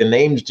fantastic. The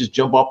names just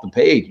jump off the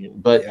page.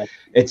 But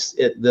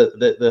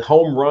the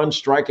home run,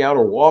 strikeout,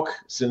 or walk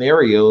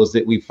scenarios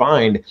that we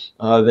find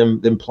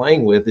them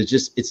playing with is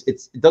just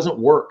it doesn't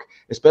work,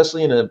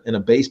 especially in a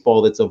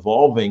baseball that's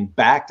evolving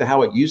back to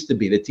how it used to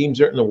be. The teams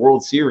are in the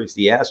World Series,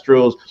 the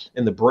Astros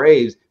and the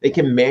Braves, they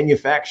can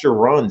manufacture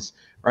runs.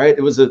 Right.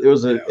 It was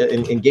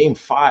in Game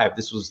 5.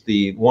 This was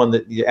the one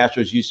that the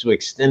Astros used to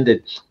extend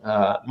it.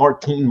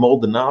 Martin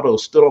Maldonado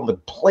stood on the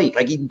plate.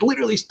 Like, he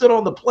literally stood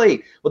on the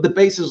plate with the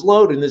bases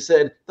loaded and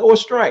said, throw a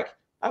strike.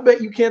 I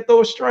bet you can't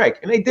throw a strike.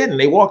 And they didn't.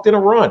 They walked in a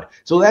run.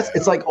 So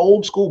it's like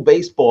old school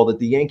baseball that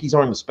the Yankees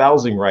aren't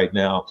espousing right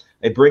now.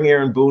 They bring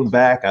Aaron Boone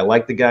back. I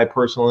like the guy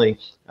personally,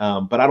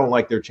 but I don't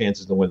like their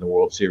chances to win the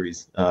World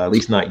Series, at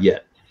least not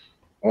yet.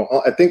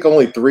 Well, I think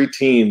only 3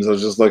 teams, I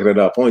was just looking it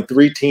up, only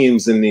 3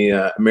 teams in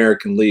the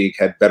American League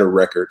had better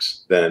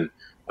records than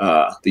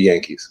the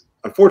Yankees.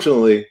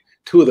 Unfortunately,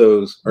 2 of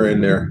those are in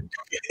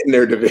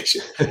their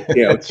division.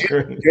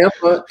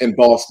 Tampa and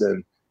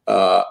Boston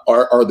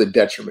are the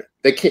detriment.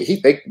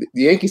 The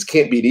Yankees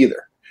can't beat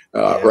either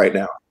right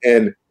now.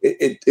 And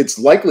it's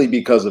likely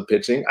because of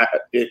pitching.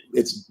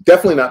 It's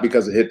definitely not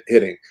because of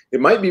hitting.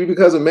 It might be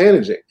because of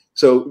managing.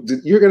 So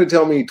you're going to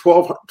tell me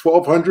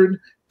 1,200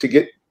 to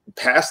get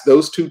past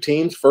those 2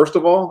 teams? First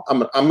of all, I'm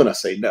going to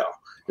say no.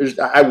 There's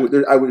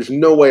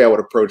no way I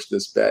would approach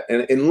this bet,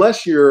 and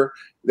unless you're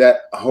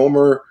that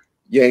Homer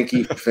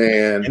Yankee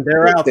fan, and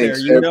they're out there,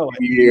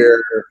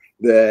 year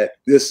that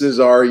this is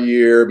our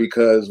year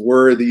because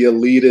we're the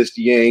elitist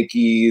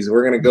Yankees.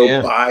 We're going to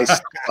go buy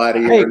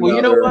somebody. Hey, well,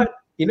 you know what?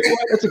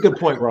 That's a good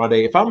point,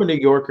 Rondé. If I'm a New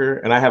Yorker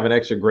and I have an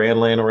extra grand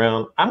laying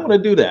around, I'm going to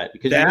do that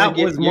because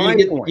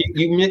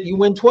you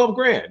win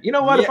 $12,000. You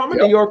know what? If I'm a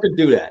New Yorker,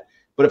 do that.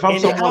 But if I'm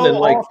someone that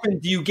how often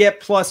do you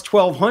get plus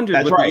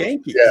 1,200 with the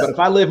Yankees? Yeah. But if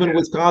I live in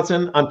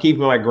Wisconsin, I'm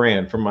keeping my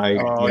grand for my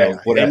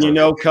whatever.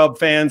 And Cub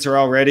fans are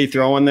already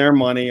throwing their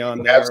money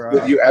on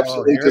there. You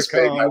absolutely just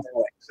made my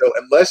point. So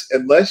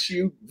unless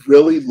you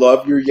really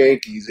love your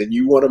Yankees and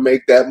you want to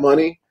make that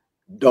money,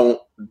 don't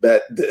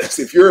bet this.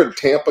 If you're a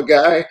Tampa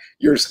guy,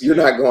 you're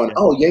not going,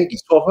 oh,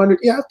 Yankees 1,200.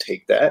 Yeah, I'll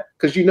take that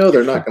because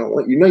they're not going to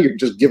win. You're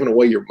just giving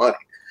away your money.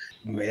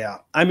 Yeah.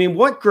 I mean,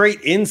 what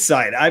great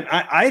insight.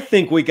 I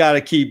think we got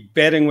to keep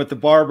betting with the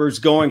Barbers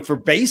going for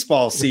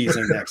baseball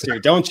season next year.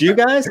 Don't you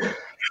guys?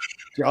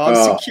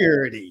 Job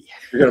security.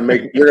 You're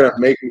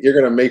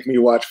gonna make me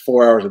watch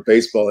 4 hours of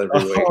baseball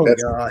every week.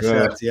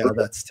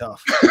 That's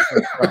tough.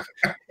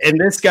 And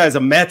this guy's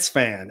a Mets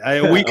fan.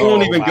 We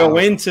won't even go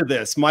into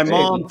this. My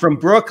mom from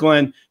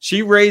Brooklyn,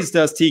 she raised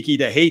us, Tiki,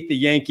 to hate the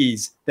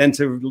Yankees than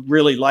to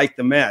really like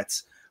the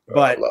Mets.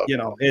 But,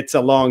 it's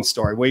a long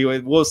story.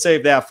 We'll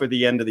save that for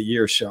the end of the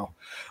year show.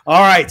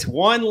 All right,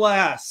 one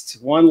last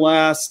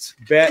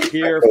bet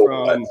here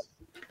from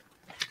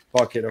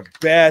Bucket of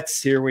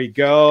Bets. Here we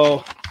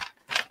go.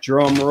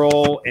 Drum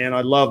roll, and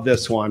I love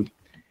this one.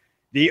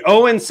 The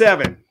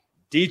 0-7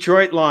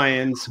 Detroit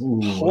Lions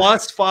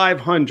plus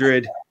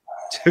 500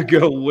 to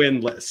go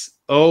winless.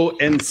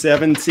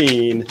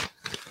 0-17.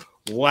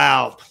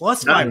 Wow,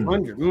 plus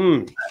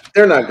 500.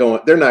 They're not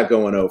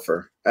going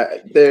over.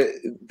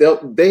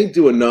 They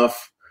do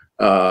enough.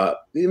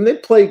 They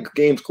play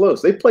games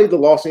close. They played the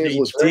Los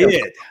Angeles Rams.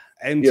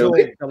 Until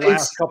the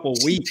last couple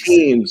weeks.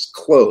 Teams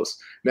close.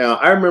 Now,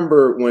 I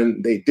remember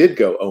when they did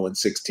go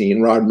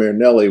 0-16, Rod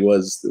Marinelli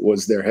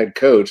was their head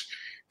coach,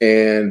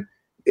 and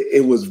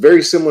it was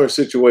very similar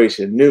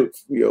situation.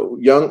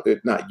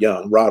 Not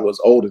young. Rod was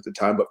old at the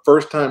time, but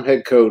first-time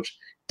head coach,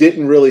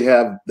 didn't really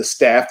have the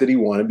staff that he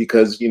wanted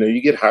because,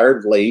 you get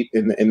hired late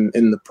in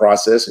the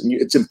process, and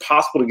it's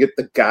impossible to get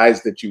the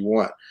guys that you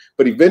want.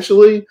 But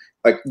eventually,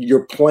 like,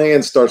 your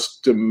plan starts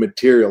to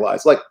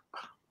materialize. Like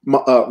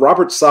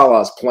Robert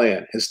Saleh's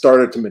plan has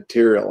started to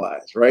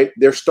materialize, right?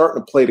 They're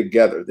starting to play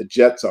together. The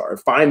Jets are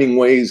finding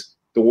ways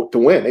to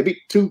win. They beat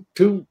two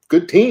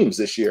good teams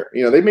this year.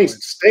 They may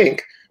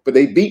stink, but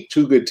they beat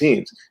two good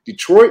teams.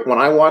 Detroit, when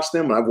I watched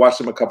them, and I've watched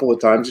them a couple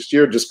of times this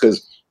year just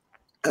because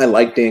I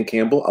like Dan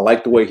Campbell. I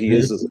like the way he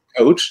is as a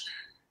coach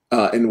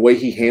and the way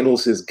he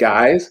handles his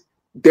guys.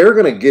 They're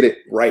going to get it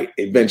right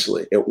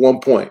eventually at one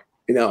point.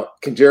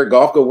 Can Jared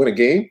Goff go win a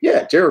game?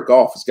 Yeah, Jared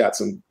Goff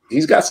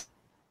he's got some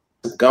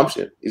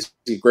gumption. Is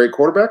he a great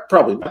quarterback?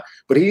 Probably not.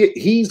 But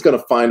he's going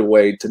to find a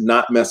way to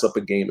not mess up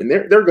a game, and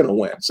they're going to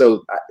win.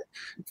 So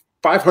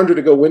 500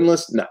 to go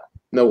winless?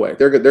 No way.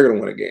 They're going to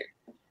win a game.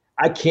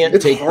 I can't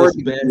take this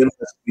bet.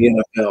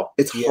 The NFL.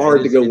 It's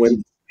hard to go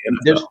win.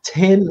 There's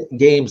 10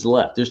 games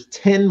left. There's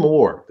 10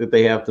 more that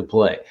they have to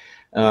play.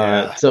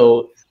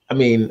 So, I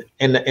mean,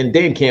 and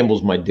Dan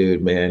Campbell's my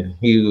dude, man.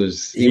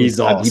 He's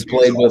awesome. He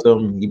played with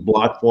him. He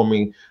blocked for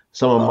me.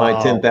 Some of my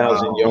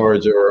 10,000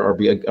 yards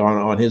are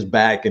on his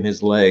back and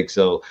his legs.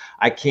 So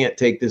I can't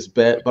take this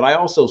bet. But I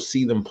also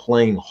see them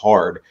playing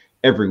hard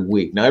every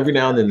week. Now, every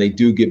now and then they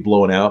do get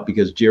blown out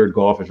because Jared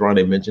Goff, as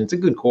Ronnie mentioned, it's a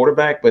good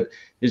quarterback, but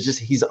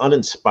he's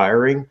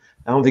uninspiring.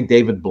 I don't think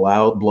David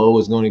Blow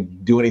is going to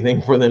do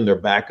anything for them. They're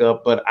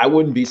backup, but I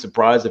wouldn't be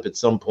surprised if at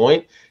some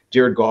point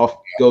Jared Goff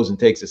goes and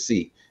takes a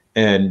seat,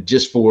 and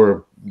just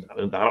for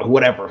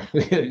whatever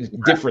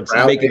difference,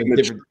 making a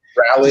difference,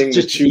 rallying,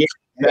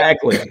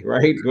 exactly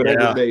right,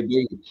 whatever it may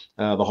be,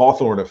 the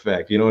Hawthorne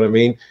effect. You know what I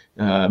mean?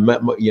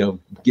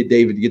 Get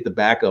David to get the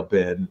backup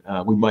in.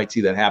 We might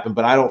see that happen,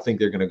 but I don't think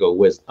they're going to go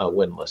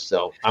winless.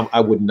 So I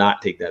would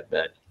not take that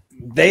bet.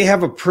 They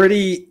have a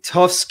pretty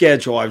tough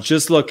schedule. I was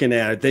just looking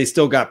at it. They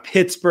still got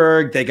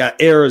Pittsburgh. They got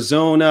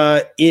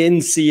Arizona,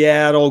 in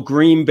Seattle,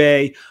 Green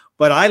Bay.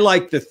 But I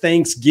like the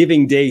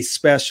Thanksgiving Day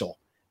special.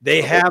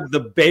 They have the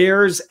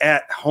Bears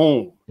at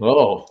home.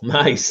 Oh,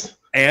 nice.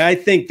 And I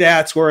think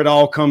that's where it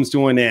all comes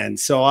to an end.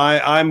 So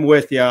I'm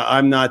with you.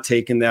 I'm not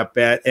taking that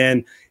bet.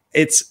 And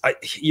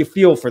you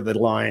feel for the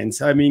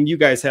Lions. I mean, you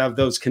guys have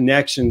those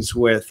connections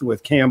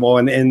with Campbell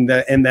and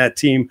that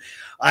team.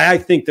 I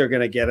think they're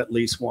going to get at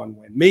least one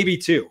win, maybe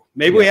two.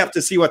 Maybe we have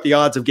to see what the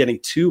odds of getting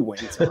 2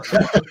 wins are.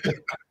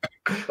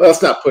 Well,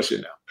 let's not push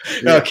it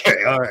now.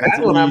 Okay, all right. That's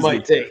what I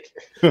might take.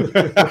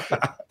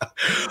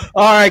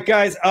 All right,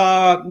 guys.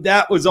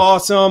 That was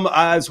awesome.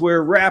 As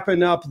we're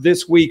wrapping up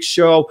this week's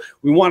show,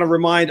 we want to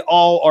remind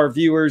all our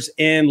viewers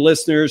and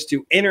listeners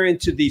to enter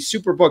into the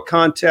Superbook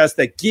contest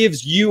that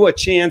gives you a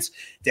chance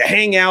to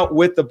hang out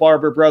with the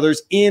Barber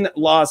Brothers in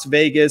Las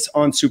Vegas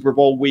on Super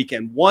Bowl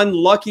weekend. One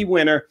lucky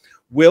winner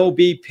will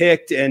be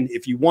picked. And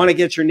if you want to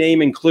get your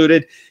name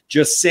included,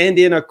 just send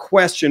in a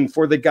question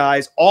for the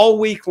guys all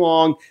week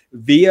long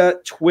via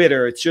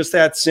Twitter. It's just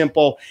that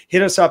simple.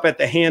 Hit us up at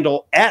the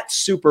handle at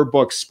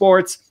Superbook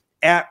Sports,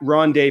 at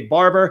Rondé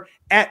Barber,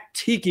 at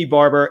Tiki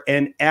Barber,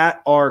 and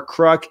at R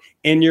Kruk,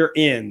 and you're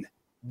in.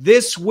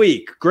 This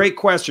week, great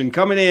question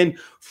coming in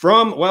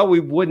from, we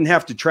wouldn't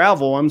have to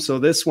travel him. So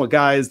this one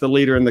guy is the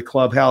leader in the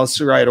clubhouse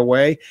right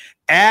away.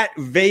 At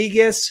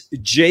Vegas,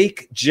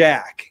 Jake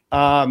Jack.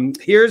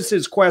 Here's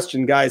his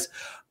question, guys.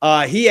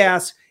 He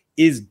asks,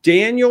 is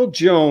Daniel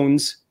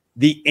Jones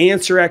the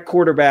answer at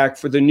quarterback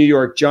for the New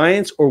York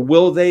Giants, or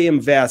will they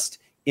invest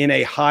in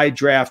a high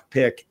draft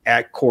pick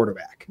at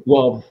quarterback?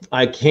 Well,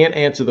 I can't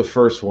answer the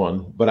first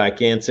one, but I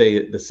can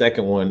say the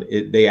second one,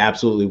 they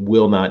absolutely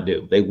will not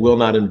do. They will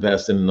not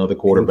invest in another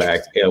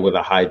quarterback with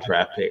a high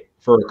draft pick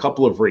for a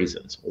couple of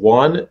reasons.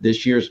 One,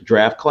 this year's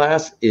draft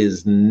class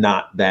is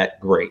not that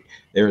great.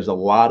 There's a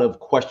lot of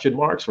question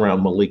marks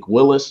around Malik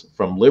Willis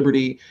from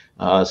Liberty.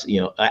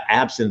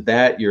 Absent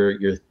that,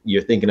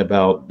 you're thinking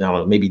about, I don't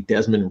know, maybe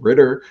Desmond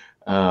Ridder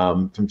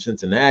from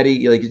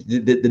Cincinnati. Like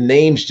the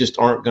names just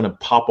aren't going to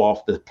pop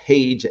off the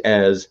page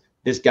as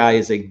this guy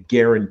is a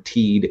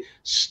guaranteed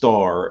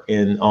star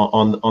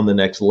on the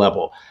next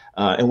level.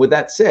 And with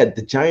that said,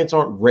 the Giants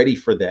aren't ready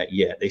for that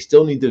yet. They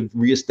still need to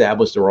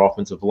reestablish their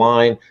offensive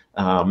line,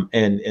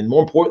 and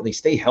more importantly,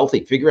 stay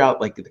healthy. Figure out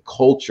like the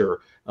culture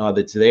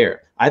that's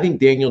there. I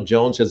think Daniel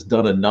Jones has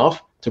done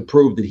enough to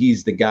prove that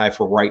he's the guy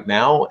for right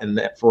now. And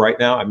that for right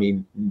now, I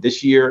mean,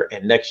 this year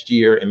and next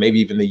year, and maybe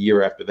even the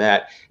year after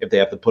that, if they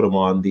have to put him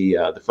on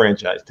the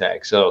franchise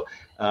tag. So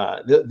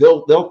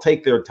they'll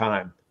take their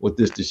time with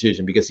this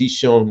decision because he's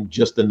shown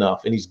just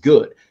enough, and he's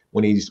good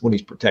when he's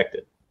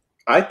protected.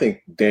 I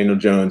think Daniel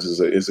Jones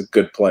is a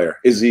good player.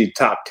 Is he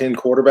top 10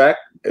 quarterback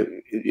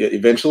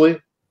eventually?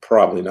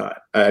 Probably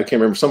not. I can't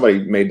remember.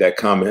 Somebody made that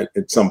comment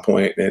at some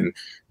point, and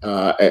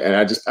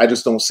I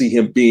just don't see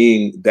him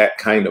being that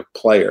kind of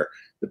player.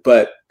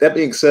 But that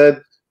being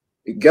said,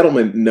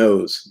 Gettleman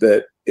knows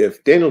that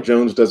if Daniel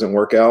Jones doesn't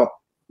work out,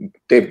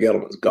 Dave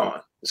Gettleman's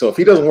gone. So if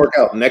he doesn't work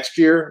out next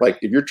year, like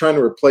if you're trying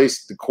to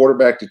replace the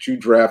quarterback that you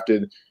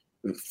drafted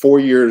 4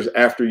 years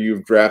after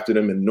you've drafted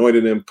him,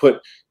 anointed him,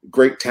 put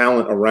great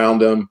talent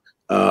around him,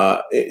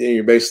 and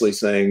you're basically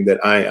saying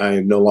that I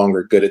am no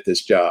longer good at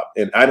this job.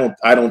 And I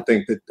don't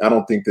think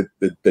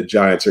that the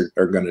Giants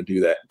are going to do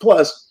that.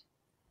 Plus,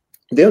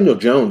 Daniel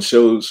Jones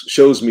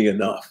shows me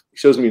enough. He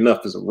shows me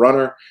enough as a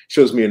runner,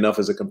 shows me enough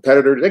as a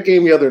competitor. That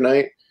game the other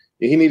night,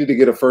 he needed to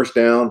get a first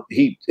down.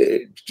 He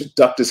just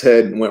ducked his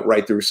head and went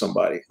right through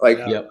somebody. Like,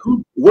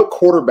 what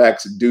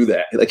quarterbacks do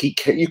that? Like,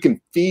 you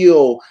can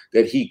feel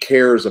that he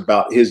cares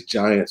about his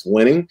Giants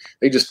winning.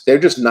 They're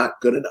just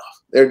not good enough.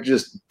 They're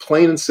just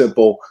plain and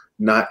simple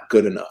not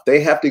good enough.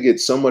 They have to get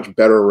so much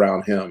better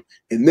around him,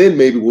 and then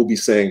maybe we'll be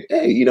saying,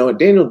 hey,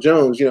 Daniel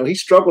Jones, he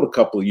struggled a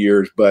couple of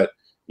years, but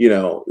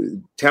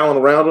talent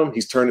around him,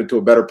 he's turned into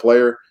a better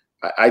player.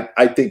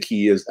 I think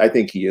he is. I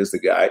think he is the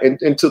guy. And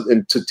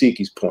to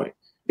Tiki's point,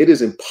 it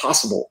is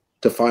impossible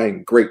to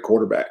find great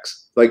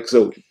quarterbacks. Like,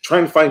 so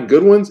trying to find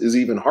good ones is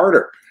even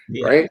harder,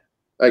 right?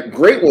 Like,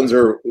 great ones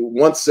are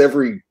once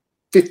every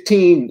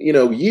 15,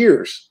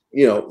 years,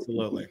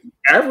 Absolutely.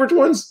 Average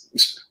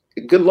ones,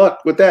 good luck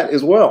with that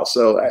as well.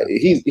 So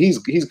he's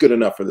good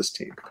enough for this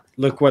team.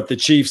 Look what the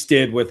Chiefs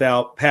did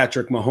without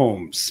Patrick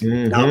Mahomes.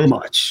 Not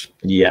much.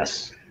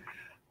 Yes.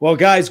 Well,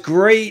 guys,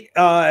 great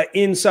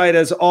insight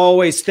as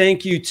always.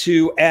 Thank you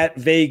to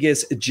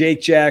 @Vegas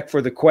Jake Jack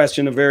for the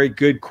question, a very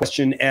good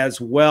question as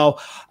well.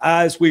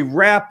 As we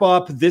wrap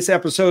up this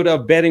episode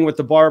of Betting with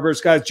the Barbers,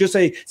 guys,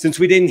 since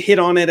we didn't hit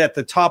on it at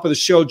the top of the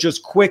show,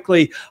 just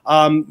quickly,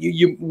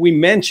 we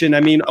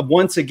mentioned,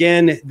 once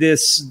again,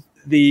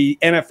 the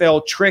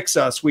NFL tricks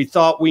us. We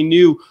thought we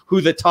knew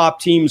who the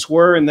top teams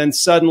were, and then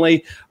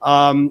suddenly,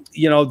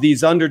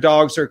 these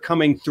underdogs are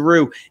coming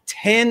through.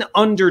 10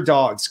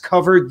 underdogs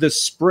covered the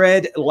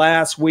spread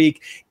last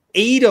week.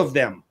 8 of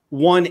them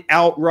won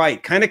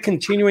outright, kind of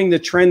continuing the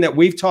trend that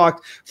we've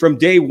talked from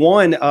day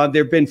one.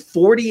 There have been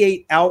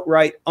 48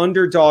 outright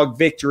underdog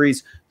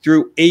victories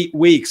through 8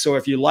 weeks. So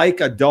if you like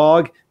a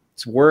dog,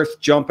 it's worth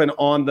jumping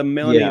on the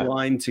money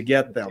line to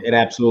get them. It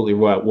absolutely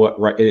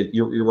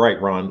you're right,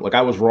 Ron. Like,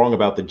 I was wrong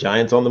about the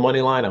Giants on the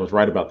money line. I was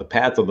right about the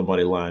Pats on the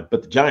money line,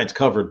 but the Giants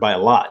covered by a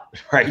lot,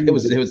 right? It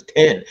was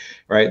 10,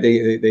 right?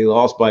 They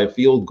lost by a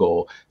field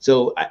goal.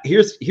 So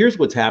here's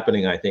what's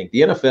happening. I think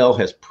the NFL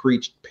has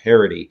preached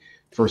parity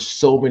for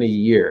so many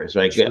years,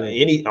 right? On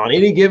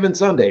any given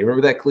Sunday.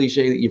 Remember that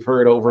cliche that you've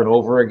heard over and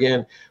over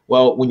again?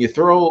 Well, when you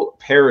throw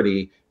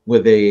parity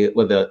with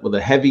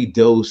a heavy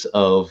dose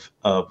of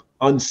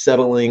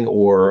unsettling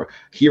or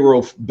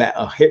hero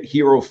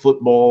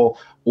football,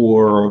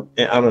 or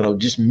I don't know,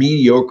 just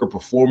mediocre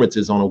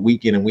performances on a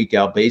week in and week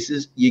out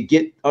basis, you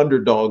get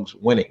underdogs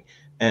winning.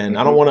 And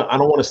I don't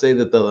want to say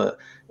that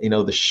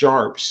the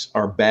sharps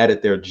are bad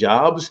at their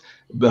jobs,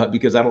 but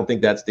because I don't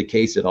think that's the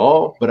case at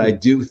all. But I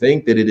do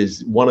think that it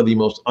is one of the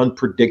most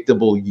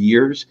unpredictable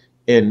years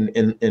in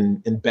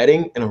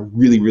betting in a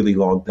really, really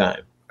long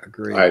time.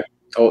 Agree. I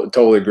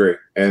totally agree.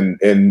 And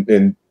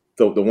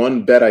the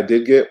one bet I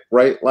did get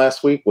right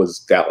last week was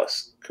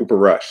Dallas, Cooper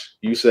Rush.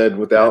 You said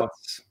without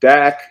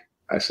Dak,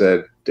 I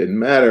said didn't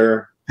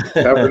matter.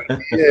 Covered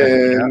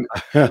again.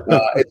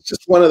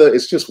 It's one of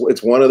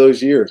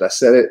those years. I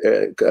said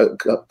it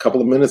a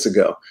couple of minutes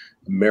ago.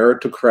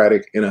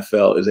 Meritocratic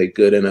NFL is a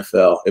good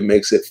NFL. It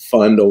makes it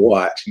fun to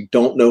watch. You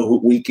don't know who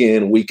week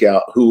in, week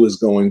out, who is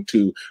going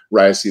to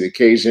rise to the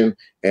occasion.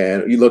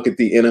 And you look at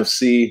the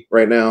NFC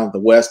right now, the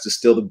West is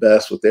still the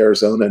best with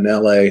Arizona and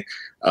LA.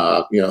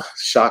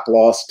 Shock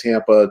loss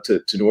Tampa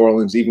to New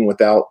Orleans, even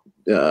without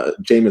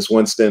Jameis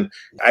Winston.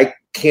 I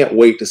can't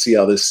wait to see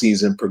how this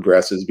season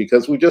progresses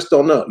because we just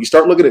don't know. You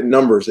start looking at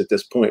numbers at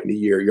this point in the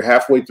year. You're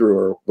halfway through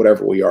or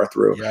whatever we are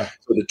through. Yeah.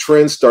 So the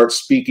trends start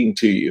speaking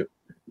to you,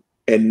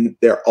 and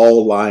they're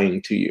all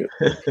lying to you.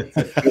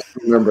 Just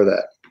remember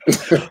that.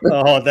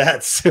 Oh,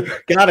 that's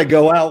got to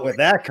go out with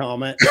that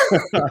comment.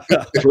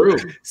 True.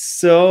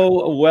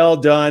 So well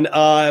done.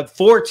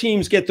 4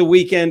 teams get the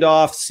weekend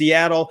off: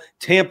 Seattle,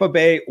 Tampa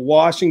Bay,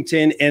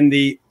 Washington, and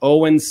the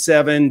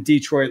 0-7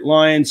 Detroit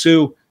Lions,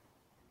 who,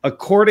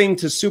 according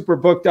to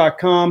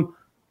Superbook.com,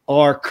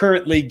 are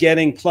currently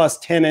getting plus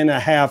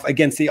 10.5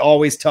 against the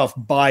always tough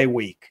bye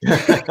week.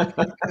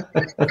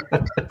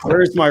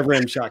 Where's my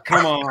rim shot?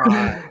 Come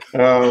on.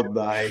 Oh,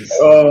 nice.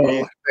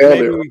 Oh,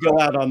 maybe we go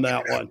out on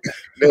that one.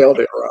 Nailed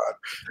it,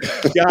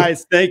 Ron.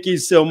 Guys, thank you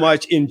so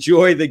much.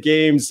 Enjoy the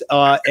games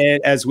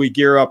and as we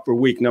gear up for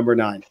week number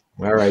 9.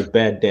 All right,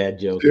 bad dad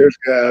joke. Cheers,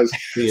 guys.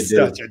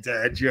 Such a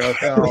dad joke.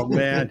 Oh,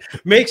 man.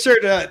 Make sure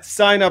to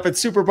sign up at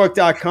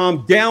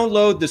Superbook.com.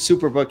 Download the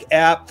Superbook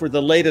app for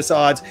the latest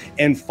odds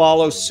and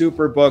follow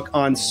Superbook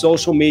on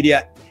social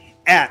media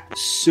at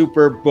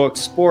Superbook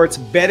Sports.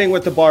 Betting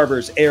with the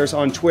Barbers airs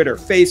on Twitter,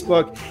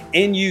 Facebook,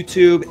 and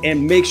YouTube.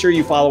 And make sure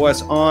you follow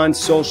us on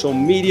social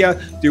media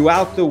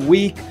throughout the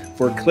week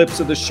for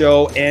clips of the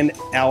show and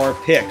our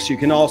picks. You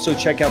can also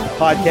check out the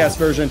podcast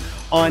version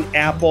on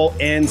Apple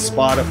and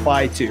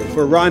Spotify too.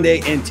 For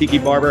Rondé and Tiki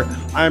Barber,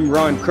 I'm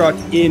Ron Kruk.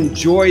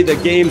 Enjoy the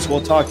games.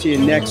 We'll talk to you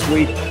next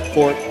week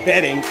for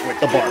Betting with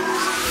the Barbers.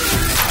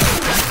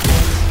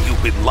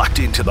 You've been locked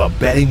into the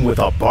Betting with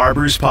the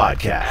Barbers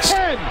podcast.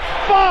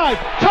 10-5,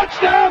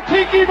 touchdown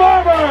Tiki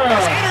Barber!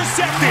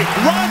 Intercepted,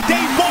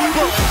 Rondé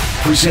Barber.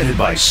 Presented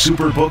by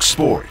Superbook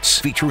Sports,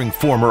 featuring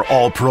former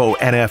All-Pro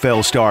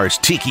NFL stars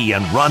Tiki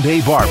and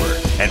Rondé Barber,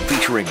 and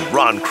featuring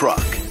Ron Kruk.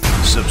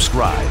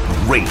 Subscribe,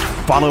 rate,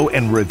 follow,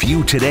 and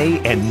review today,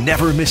 and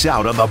never miss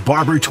out on the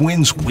Barber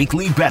Twins'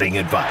 weekly betting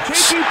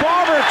advice. Tiki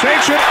Barber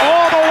takes it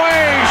all the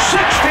way,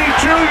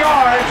 62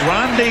 yards.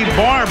 Rondé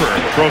Barber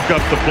broke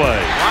up the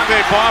play.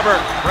 Rondé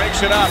Barber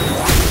breaks it up.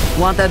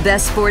 Want the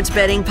best sports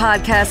betting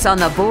podcasts on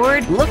the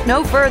board? Look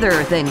no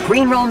further than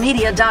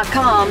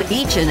greenrollmedia.com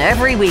each and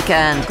every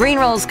weekend.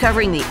 Greenroll's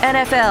covering the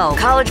NFL,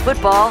 college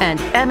football, and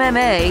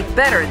MMA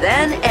better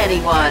than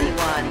anyone.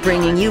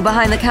 Bringing you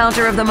behind the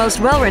counter of the most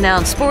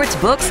well-renowned sports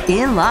books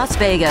in Las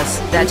Vegas.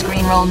 That's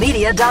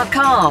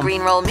greenrollmedia.com.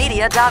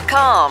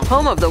 Greenrollmedia.com,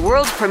 home of the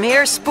world's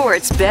premier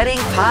sports betting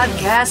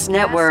podcast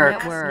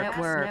network.